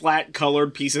like flat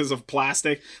colored pieces of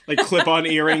plastic, like clip-on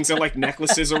earrings and like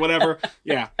necklaces or whatever.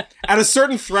 Yeah. At a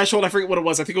certain threshold, I forget what it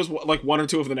was. I think it was like one or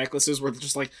two of the necklaces were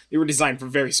just like they were designed for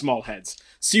very small heads.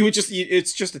 So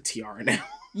it's just a tiara now.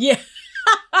 Yeah.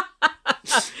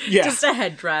 Yeah. Just a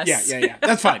headdress. Yeah.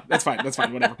 That's fine.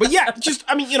 Whatever. But yeah, just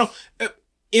I mean,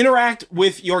 interact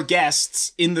with your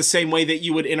guests in the same way that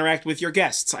you would interact with your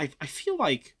guests. I feel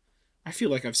like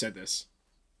I've said this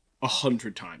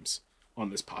 100 times on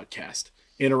this podcast.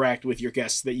 Interact with your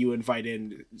guests that you invite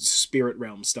in spirit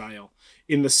realm style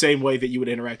in the same way that you would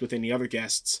interact with any other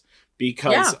guests,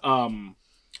 because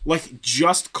like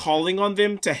just calling on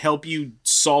them to help you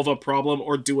solve a problem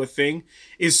or do a thing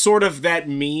is sort of that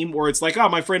meme where it's like, oh,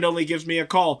 my friend only gives me a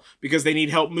call because they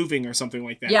need help moving or something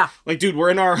like that. Yeah. Like, dude,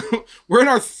 we're in our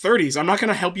 30s. I'm not going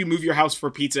to help you move your house for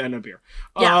pizza and a beer.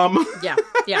 Yeah.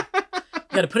 Yeah. You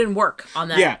got to put in work on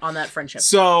that, on that friendship.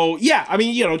 So, yeah, I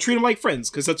mean, treat them like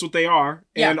friends because that's what they are.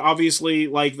 Yeah. And obviously,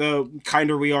 like, the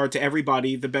kinder we are to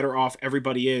everybody, the better off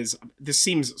everybody is. This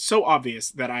seems so obvious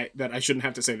that I shouldn't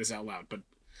have to say this out loud, but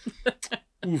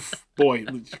oof, boy,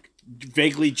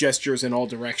 vaguely gestures in all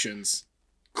directions.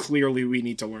 Clearly, we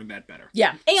need to learn that better.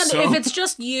 Yeah, and if it's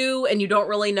just you and you don't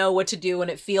really know what to do and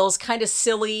it feels kind of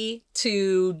silly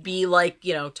to be like,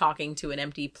 talking to an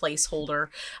empty placeholder,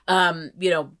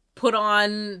 put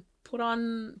on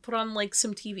like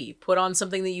some TV, put on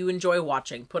something that you enjoy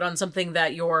watching, put on something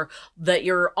that your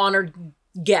honored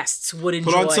guests would enjoy.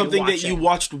 Put on something watching. that you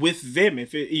watched with them.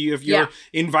 If you're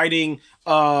inviting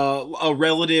a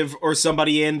relative or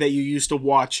somebody in that you used to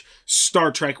watch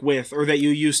Star Trek with, or that you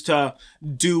used to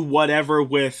do whatever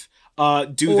with,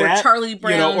 Charlie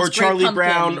Brown's or Charlie Great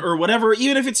Brown Pumpkin. or whatever.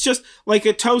 Even if it's just like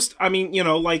a toast. I mean,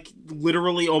 like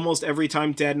literally almost every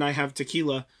time Dad and I have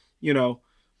tequila,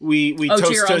 we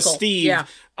toast to uncle. Steve. Yeah.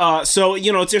 So,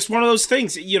 it's just one of those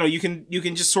things, you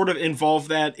can just sort of involve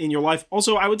that in your life.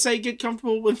 Also, I would say get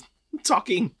comfortable with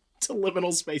talking to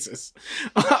liminal spaces.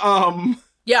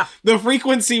 Yeah. The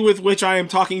frequency with which I am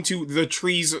talking to the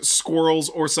trees, squirrels,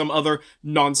 or some other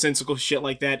nonsensical shit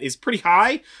like that is pretty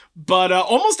high. But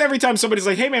almost every time somebody's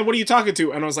like, hey man, what are you talking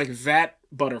to? And I was like, that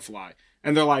butterfly.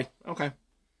 And they're like, okay.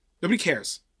 Nobody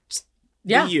cares.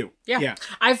 Yeah. Be you. Yeah.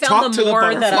 I found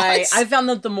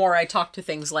the more I talk to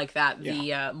things like that,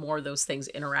 the more those things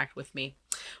interact with me.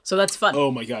 So that's fun. Oh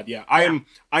my god, yeah.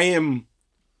 I am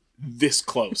this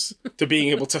close to being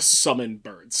able to summon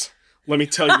birds. Let me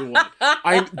tell you what.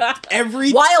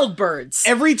 Wild birds.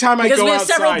 Every time I go outside, because we have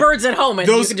several birds at home, and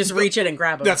you can just reach in and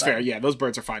grab them. That's fair. Yeah, those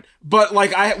birds are fine. But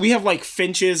like we have like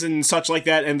finches and such like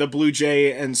that, and the blue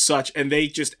jay and such, and they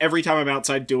just every time I'm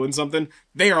outside doing something,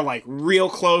 they are like real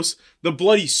close. The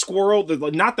bloody squirrel,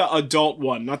 not the adult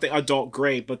one, not the adult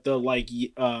gray, but the like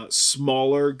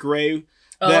smaller gray.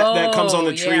 That comes on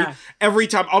the tree. Yeah. Every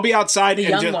time I'll be outside the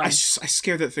and I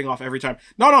scare that thing off every time.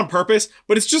 Not on purpose,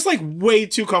 but it's just like way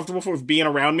too comfortable for being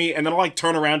around me. And then I'll like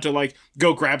turn around to like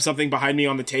go grab something behind me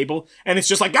on the table. And it's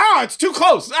just like, it's too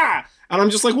close. And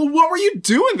I'm just like, well, what were you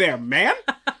doing there, man?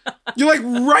 You're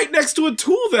like right next to a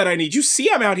tool that I need. You see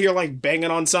I'm out here like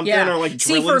banging on something or like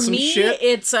drilling some shit.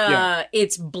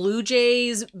 It's blue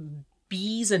jays,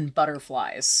 bees, and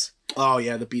butterflies. Oh,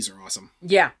 yeah, the bees are awesome.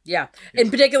 Yeah.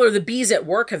 In particular, the bees at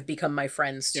work have become my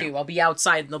friends, too. Yeah. I'll be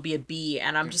outside, and there'll be a bee,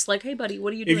 and I'm just like, hey, buddy,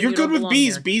 what are you doing? If you're good with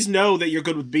bees, bees know that you're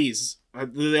good with bees.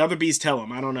 The other bees tell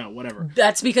them. I don't know, whatever.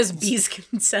 That's because bees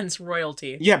can sense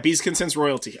royalty. Yeah, bees can sense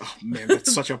royalty. Oh, man,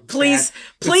 that's such a please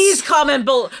comment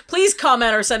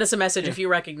or send us a message if you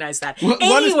recognize that.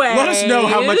 Anyway, let us know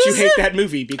how much you hate that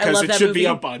movie, because it should be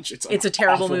a bunch. It's a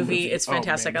terrible movie. It's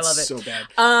fantastic. Man, I love it. So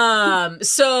bad.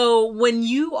 So when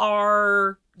you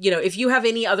are... if you have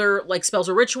any other like spells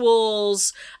or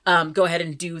rituals, go ahead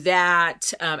and do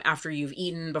that after you've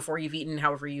eaten, before you've eaten,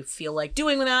 however you feel like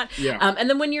doing that. Yeah. And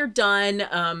then when you're done,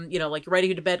 like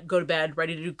ready to go to bed,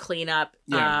 ready to do cleanup.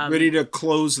 Yeah. Ready to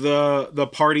close the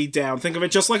party down. Think of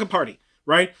it just like a party,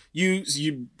 right?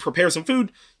 You prepare some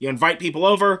food, you invite people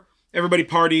over, everybody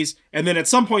parties, and then at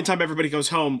some point in time, everybody goes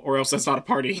home, or else that's not a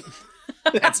party.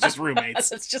 That's just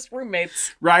roommates. It's just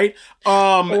roommates. Right?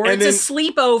 Or it's a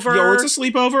sleepover. Yeah, or it's a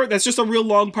sleepover. That's just a real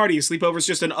long party. A sleepover is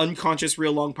just an unconscious,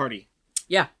 real long party.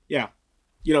 Yeah. Yeah.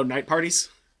 You know, night parties?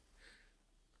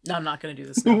 No, I'm not going to do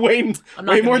this. No. way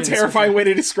more terrifying way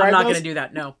to describe I'm not going to do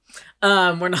that, no.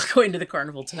 We're not going to the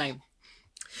carnival tonight.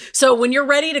 So when you're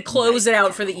ready to close it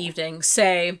out for the evening,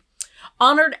 say...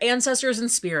 Honored ancestors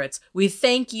and spirits, we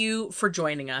thank you for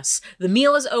joining us. The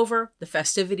meal is over, the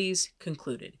festivities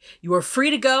concluded. You are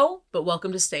free to go, but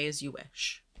welcome to stay as you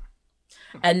wish.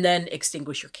 And then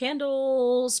extinguish your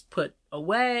candles, put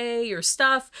away your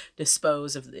stuff,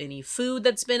 dispose of any food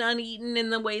that's been uneaten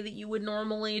in the way that you would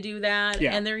normally do that,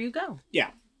 and there you go. Yeah.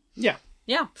 Yeah.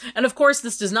 Yeah. And of course,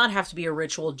 this does not have to be a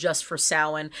ritual just for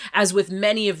Samhain. As with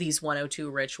many of these 102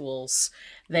 rituals,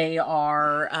 they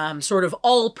are sort of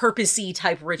all-purposey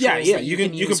type rituals. Yeah, you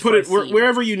can put it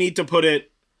wherever you need to put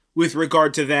it with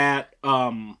regard to that.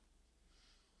 So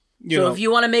if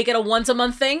you want to make it a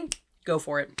once-a-month thing, go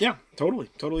for it. Yeah, totally.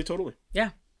 Yeah.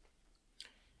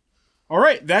 All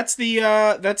right, that's the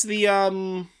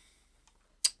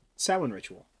Samhain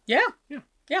ritual. Yeah.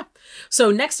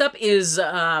 So next up is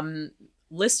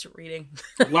list reading.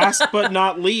 Last but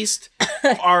not least,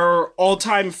 our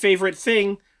all-time favorite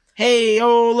thing. Hey,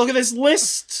 look at this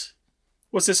list.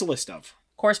 What's this a list of?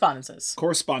 Correspondences.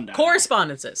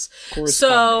 Correspondences.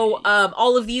 So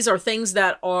all of these are things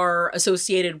that are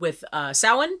associated with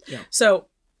Samhain. Yeah. So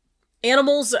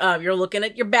animals, you're looking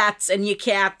at your bats and your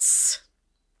cats,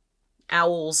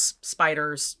 owls,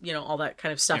 spiders, all that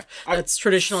kind of stuff. Yeah. That's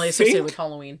traditionally associated with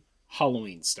Halloween.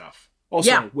 Halloween stuff.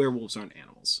 Also, werewolves aren't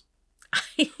animals.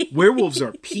 Werewolves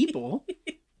are people.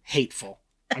 Hateful.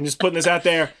 I'm just putting this out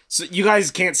there. So you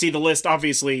guys can't see the list,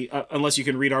 obviously, unless you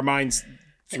can read our minds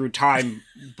through time.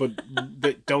 But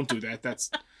don't do that.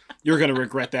 You're going to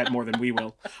regret that more than we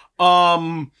will.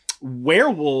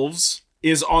 Werewolves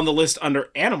is on the list under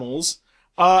animals,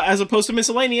 as opposed to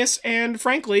miscellaneous. And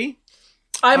frankly,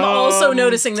 I'm also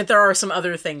noticing that there are some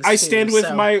other things. I stand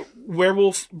with my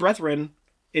werewolf brethren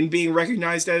in being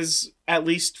recognized as at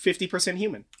least 50%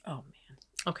 human. Oh, man.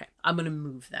 Okay. I'm going to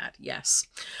move that. Yes.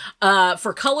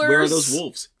 For colors... Where are those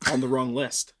wolves? On the wrong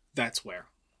list. That's where.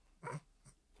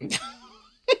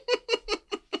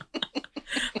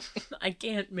 I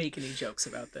can't make any jokes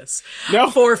about this.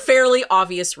 No. For fairly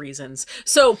obvious reasons.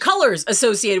 So colors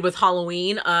associated with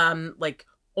Halloween, like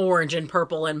orange and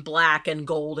purple and black and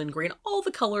gold and green, all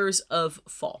the colors of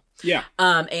fall. Yeah.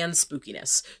 And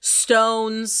spookiness.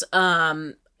 Stones,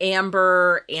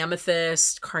 amber,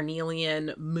 amethyst,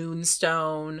 carnelian,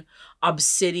 moonstone,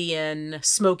 obsidian,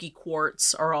 smoky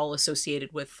quartz are all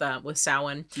associated with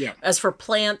Samhain. Yeah. As for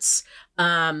plants,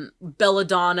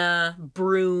 belladonna,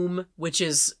 broom, which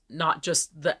is not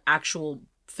just the actual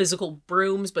physical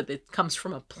brooms, but it comes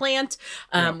from a plant.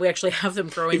 We actually have them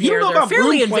growing here. They're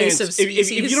fairly invasive species.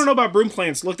 If you don't know about broom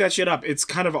plants, look that shit up. It's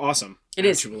kind of awesome. It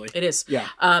is. It is. Yeah.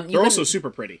 They're also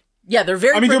super pretty. Yeah, they're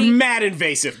very pretty. They're mad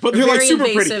invasive, but they're like super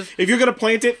invasive. Pretty. If you're going to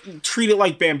plant it, treat it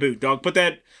like bamboo, dog. Put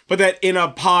that in a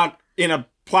pot, in a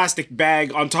plastic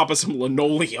bag on top of some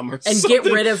linoleum or something. And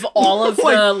get rid of all of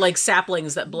the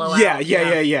saplings that blow out.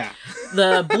 Yeah.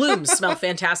 The blooms smell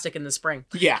fantastic in the spring.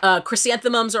 Yeah.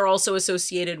 Chrysanthemums are also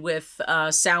associated with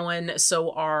Samhain.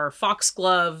 So are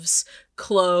foxgloves,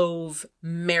 clove,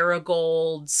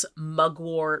 marigolds,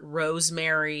 mugwort,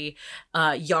 rosemary,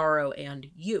 yarrow, and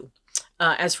yew.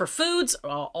 As for foods,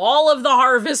 all of the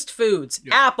harvest foods,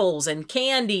 apples and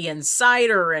candy and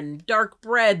cider and dark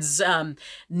breads,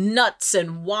 nuts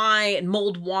and wine,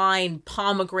 mulled wine,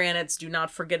 pomegranates, do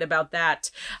not forget about that,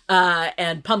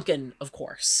 and pumpkin, of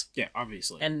course. Yeah,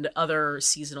 obviously. And other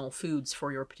seasonal foods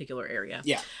for your particular area.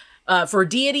 Yeah. For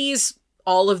deities,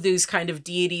 all of these kind of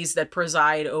deities that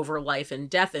preside over life and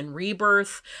death and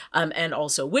rebirth, and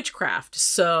also witchcraft.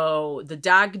 So the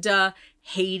Dagda,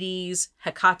 Hades,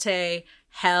 Hecate,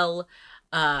 Hel,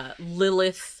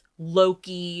 Lilith,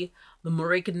 Loki, the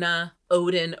Marigna,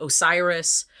 Odin,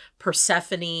 Osiris,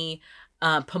 Persephone,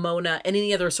 Pomona, and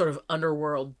any other sort of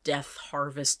underworld death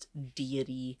harvest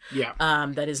deity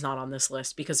that is not on this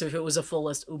list. Because if it was a full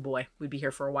list, oh boy, we'd be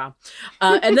here for a while.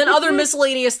 And then other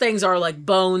miscellaneous things are like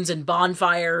bones and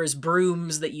bonfires,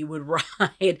 brooms that you would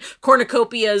ride,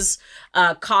 cornucopias,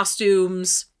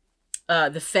 costumes,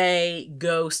 the Fae,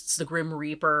 ghosts, the Grim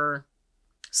Reaper,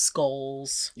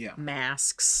 skulls,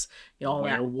 masks,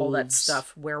 all that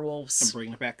stuff. Werewolves. I'm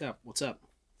bringing it back up. What's up?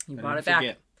 You brought it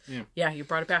back. Yeah, you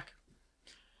brought it back.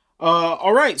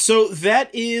 All right. So that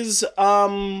is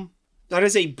that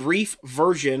is a brief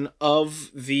version of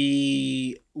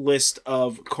the list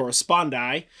of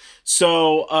correspondi.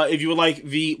 So if you would like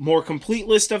the more complete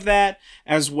list of that,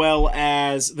 as well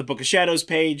as the Book of Shadows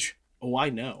page, I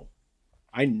know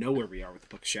where we are with the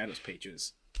Book of Shadows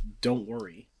pages. Don't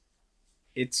worry.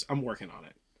 I'm working on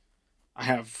it. I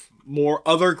have more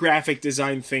other graphic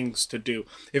design things to do.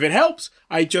 If it helps,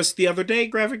 I just the other day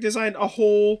graphic designed a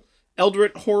whole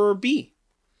Eldritch Horror B.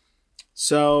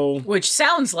 So, which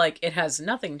sounds like it has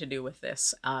nothing to do with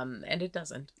this, and it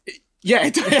doesn't.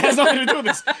 It has nothing to do with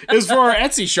this. It's for our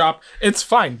Etsy shop. It's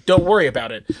fine. Don't worry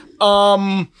about it.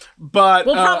 But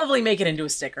we'll probably make it into a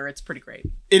sticker. It's pretty great.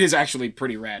 It is actually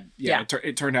pretty rad. Yeah.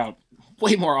 It turned out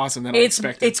way more awesome than I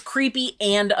expected. It's creepy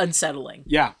and unsettling.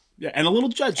 Yeah, and a little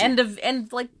judgy.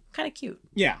 And like kind of cute.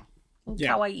 Yeah.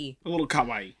 Kawaii. A little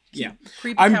kawaii. Yeah.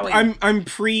 Creepy kawaii. I'm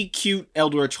pre-cute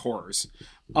Eldritch horrors.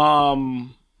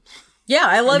 Yeah,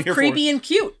 I love creepy and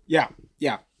cute. Yeah.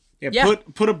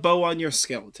 Put a bow on your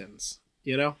skeletons,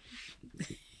 you know?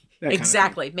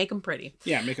 Exactly. Make them pretty.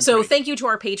 Yeah, make them so pretty. Thank you to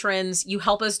our patrons. You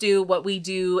help us do what we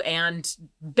do and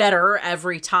better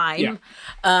every time.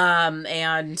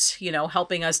 And,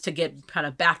 helping us to get kind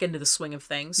of back into the swing of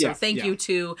things. So thank you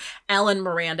to Alan,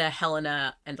 Miranda,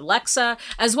 Helena, and Alexa,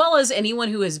 as well as anyone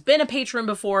who has been a patron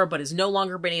before but has no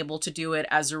longer been able to do it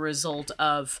as a result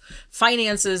of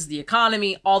finances, the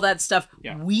economy, all that stuff.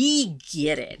 Yeah. We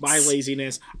get it. My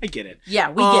laziness. I get it. Yeah,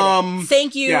 we get it.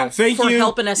 Thank you for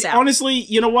helping us out. Honestly,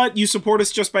 you know what? You support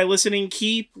us just by listening.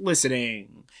 Keep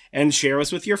listening and share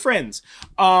us with your friends.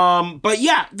 But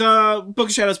yeah, the Book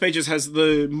of Shadows pages has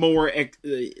the more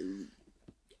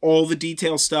all the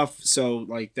detail stuff. So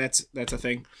like that's a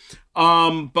thing.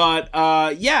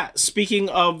 Speaking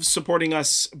of supporting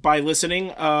us by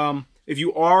listening, if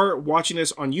you are watching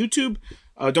this on YouTube,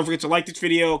 don't forget to like this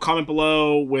video, comment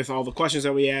below with all the questions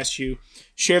that we asked you.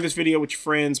 Share this video with your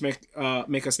friends, make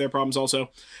us their problems also.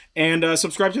 And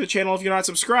subscribe to the channel if you're not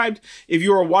subscribed. If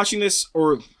you are watching this,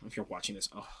 oh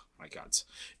my gods.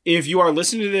 If you are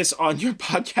listening to this on your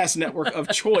podcast network of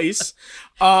choice,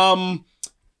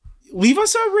 leave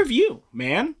us a review,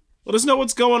 man. Let us know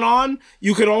what's going on.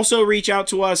 You can also reach out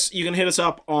to us. You can hit us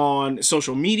up on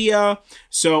social media.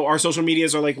 So our social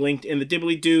medias are like linked in the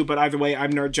dibbly-doo, but either way,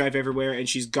 I'm Nerd Jive everywhere, and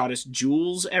she's Goddess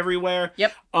Jules everywhere.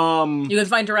 Yep. You can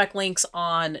find direct links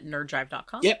on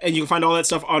nerdjive.com. Yep, and you can find all that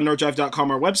stuff on nerdjive.com,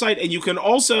 our website. And you can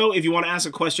also, if you want to ask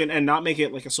a question and not make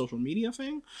it like a social media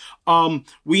thing,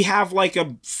 we have like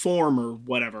a form or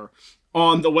whatever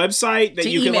on the website that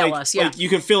you can like, us, yeah. like you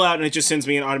can fill out and it just sends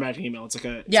me an automatic email. It's like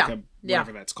a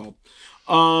whatever that's called.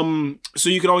 So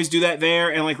you can always do that there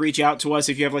and like reach out to us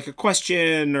if you have like a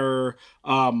question or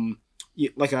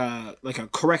like a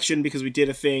correction because we did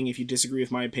a thing. If you disagree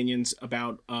with my opinions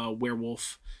about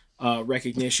werewolf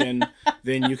recognition,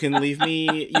 then you can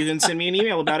send me an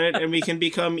email about it and we can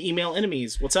become email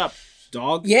enemies. What's up,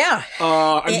 dog? Yeah.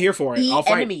 I'm here for it. I'll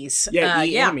fight. Enemies.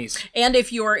 Enemies. And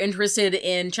if you're interested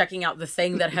in checking out the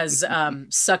thing that has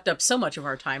sucked up so much of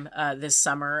our time this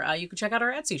summer, you can check out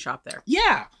our Etsy shop there.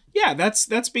 Yeah,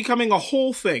 that's becoming a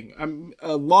whole thing.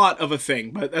 A lot of a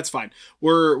thing, but that's fine.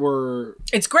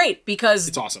 It's great because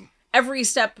it's awesome. Every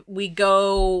step we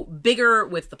go bigger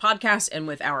with the podcast and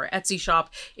with our Etsy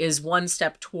shop is one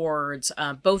step towards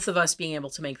both of us being able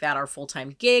to make that our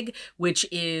full-time gig, which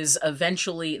is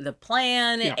eventually the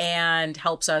plan and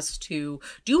helps us to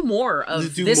do more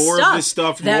of this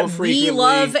stuff that we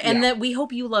love and that we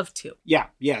hope you love too. Yeah,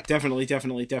 definitely.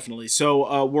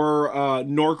 So we're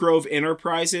Norgrove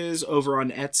Enterprises over on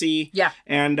Etsy. Yeah.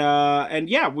 And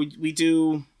we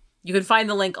do... You can find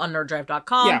the link on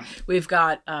nerddrive.com. Yeah. We've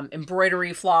got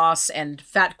embroidery floss and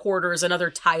fat quarters and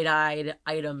other tie-dyed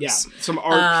items. Yeah, some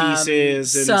art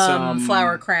pieces and some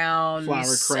flower crowns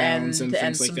and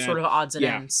things like some that. Sort of odds and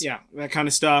ends. Yeah, that kind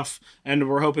of stuff. And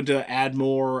we're hoping to add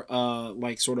more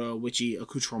like sort of witchy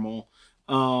accoutrement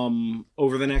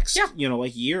over the next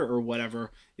year or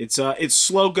whatever. It's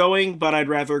slow going, but I'd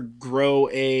rather grow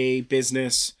a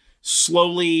business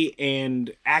slowly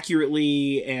and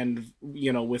accurately and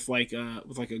with like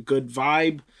a good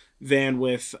vibe than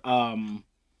with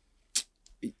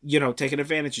taking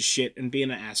advantage of shit and being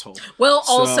an asshole. Well,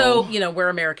 also, we're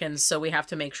Americans, so we have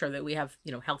to make sure that we have,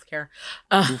 healthcare.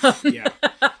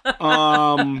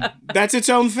 That's its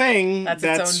own thing. That's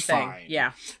its own fine. Thing.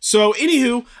 Yeah. So,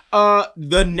 anywho,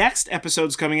 the next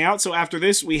episode's coming out. So after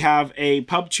this, we have a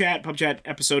pub chat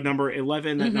episode number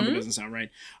 11. That number doesn't sound right.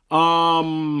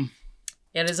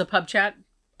 It is a pub chat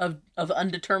of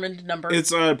undetermined number.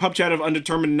 It's a pub chat of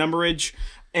undetermined numberage.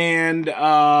 And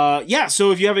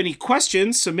so if you have any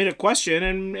questions, submit a question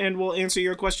and we'll answer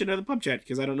your question in the pub chat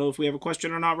because I don't know if we have a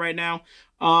question or not right now.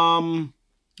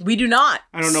 We do not.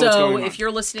 I don't know what's going on. So if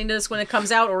you're listening to this when it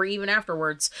comes out or even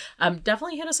afterwards,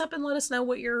 definitely hit us up and let us know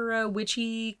what your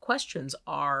witchy questions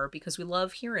are, because we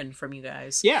love hearing from you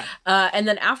guys. Yeah. And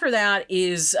then after that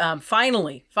is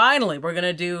finally, we're going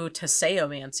to do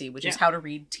Tasseomancy, which is how to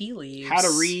read tea leaves. How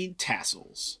to read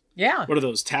tassels. Yeah. What are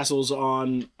those? Tassels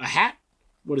on a hat?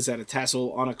 What is that? A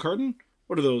tassel on a curtain?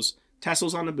 What are those?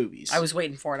 Tassels on the boobies. I was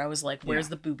waiting for it. I was like, where's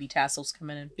the booby tassels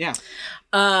coming in? Yeah.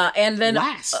 And then...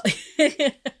 Last.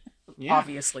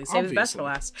 Obviously. Save the best for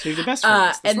last. Save the best for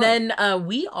last. That's and then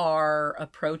we are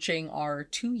approaching our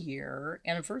 2-year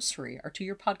anniversary, our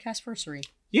 2-year podcast anniversary.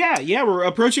 Yeah, we're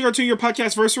approaching our 2-year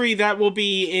podcast anniversary. That will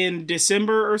be in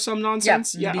December or some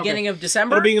nonsense. Yeah, beginning of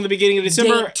December. It'll be in the beginning of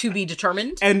December. Date to be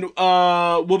determined. And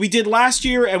what we did last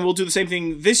year, and we'll do the same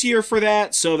thing this year for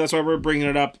that, so that's why we're bringing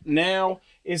it up now,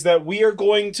 is that we are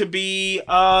going to be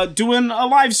doing a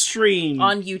live stream.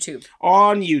 On YouTube.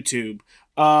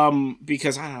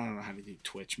 Because I don't know how to do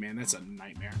Twitch, man. That's a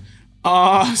nightmare.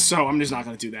 So I'm just not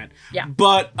going to do that. Yeah.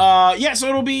 But, so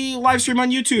it'll be live stream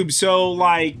on YouTube. So,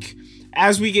 like,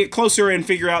 as we get closer and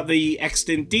figure out the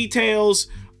extant details,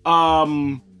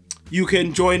 you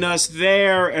can join us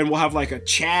there, and we'll have, like, a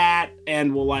chat,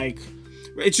 and we'll, like...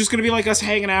 It's just going to be, like, us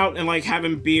hanging out and, like,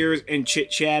 having beers and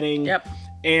chit-chatting. Yep.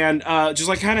 And just,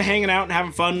 like, kind of hanging out and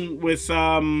having fun with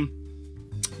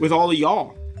all of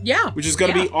y'all. Yeah. Which is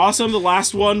going to be awesome. The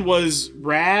last one was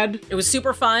rad. It was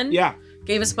super fun. Yeah.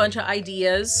 Gave us a bunch of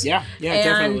ideas. Yeah,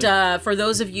 definitely. And for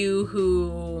those of you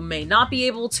who may not be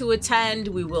able to attend,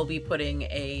 we will be putting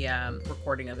a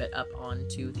recording of it up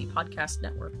onto the podcast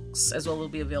networks, as well. It'll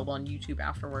be available on YouTube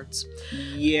afterwards.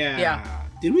 Yeah.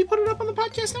 Did we put it up on the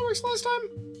podcast networks last time?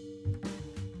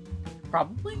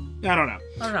 Probably. I don't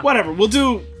know. Whatever. We'll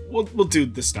do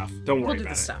the stuff. Don't worry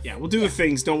about it. Stuff. Yeah, we'll do the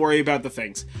things. Don't worry about the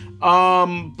things.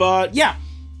 But yeah.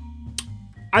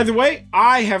 Either way,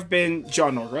 I have been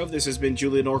John Norgrove. This has been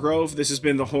Julia Norgrove. This has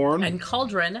been the Horn and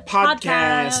Cauldron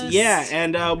podcast. Yeah,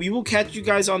 and we will catch you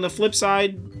guys on the flip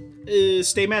side.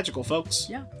 Stay magical, folks.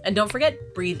 Yeah. And don't forget,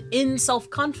 breathe in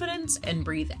self-confidence and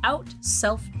breathe out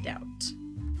self-doubt.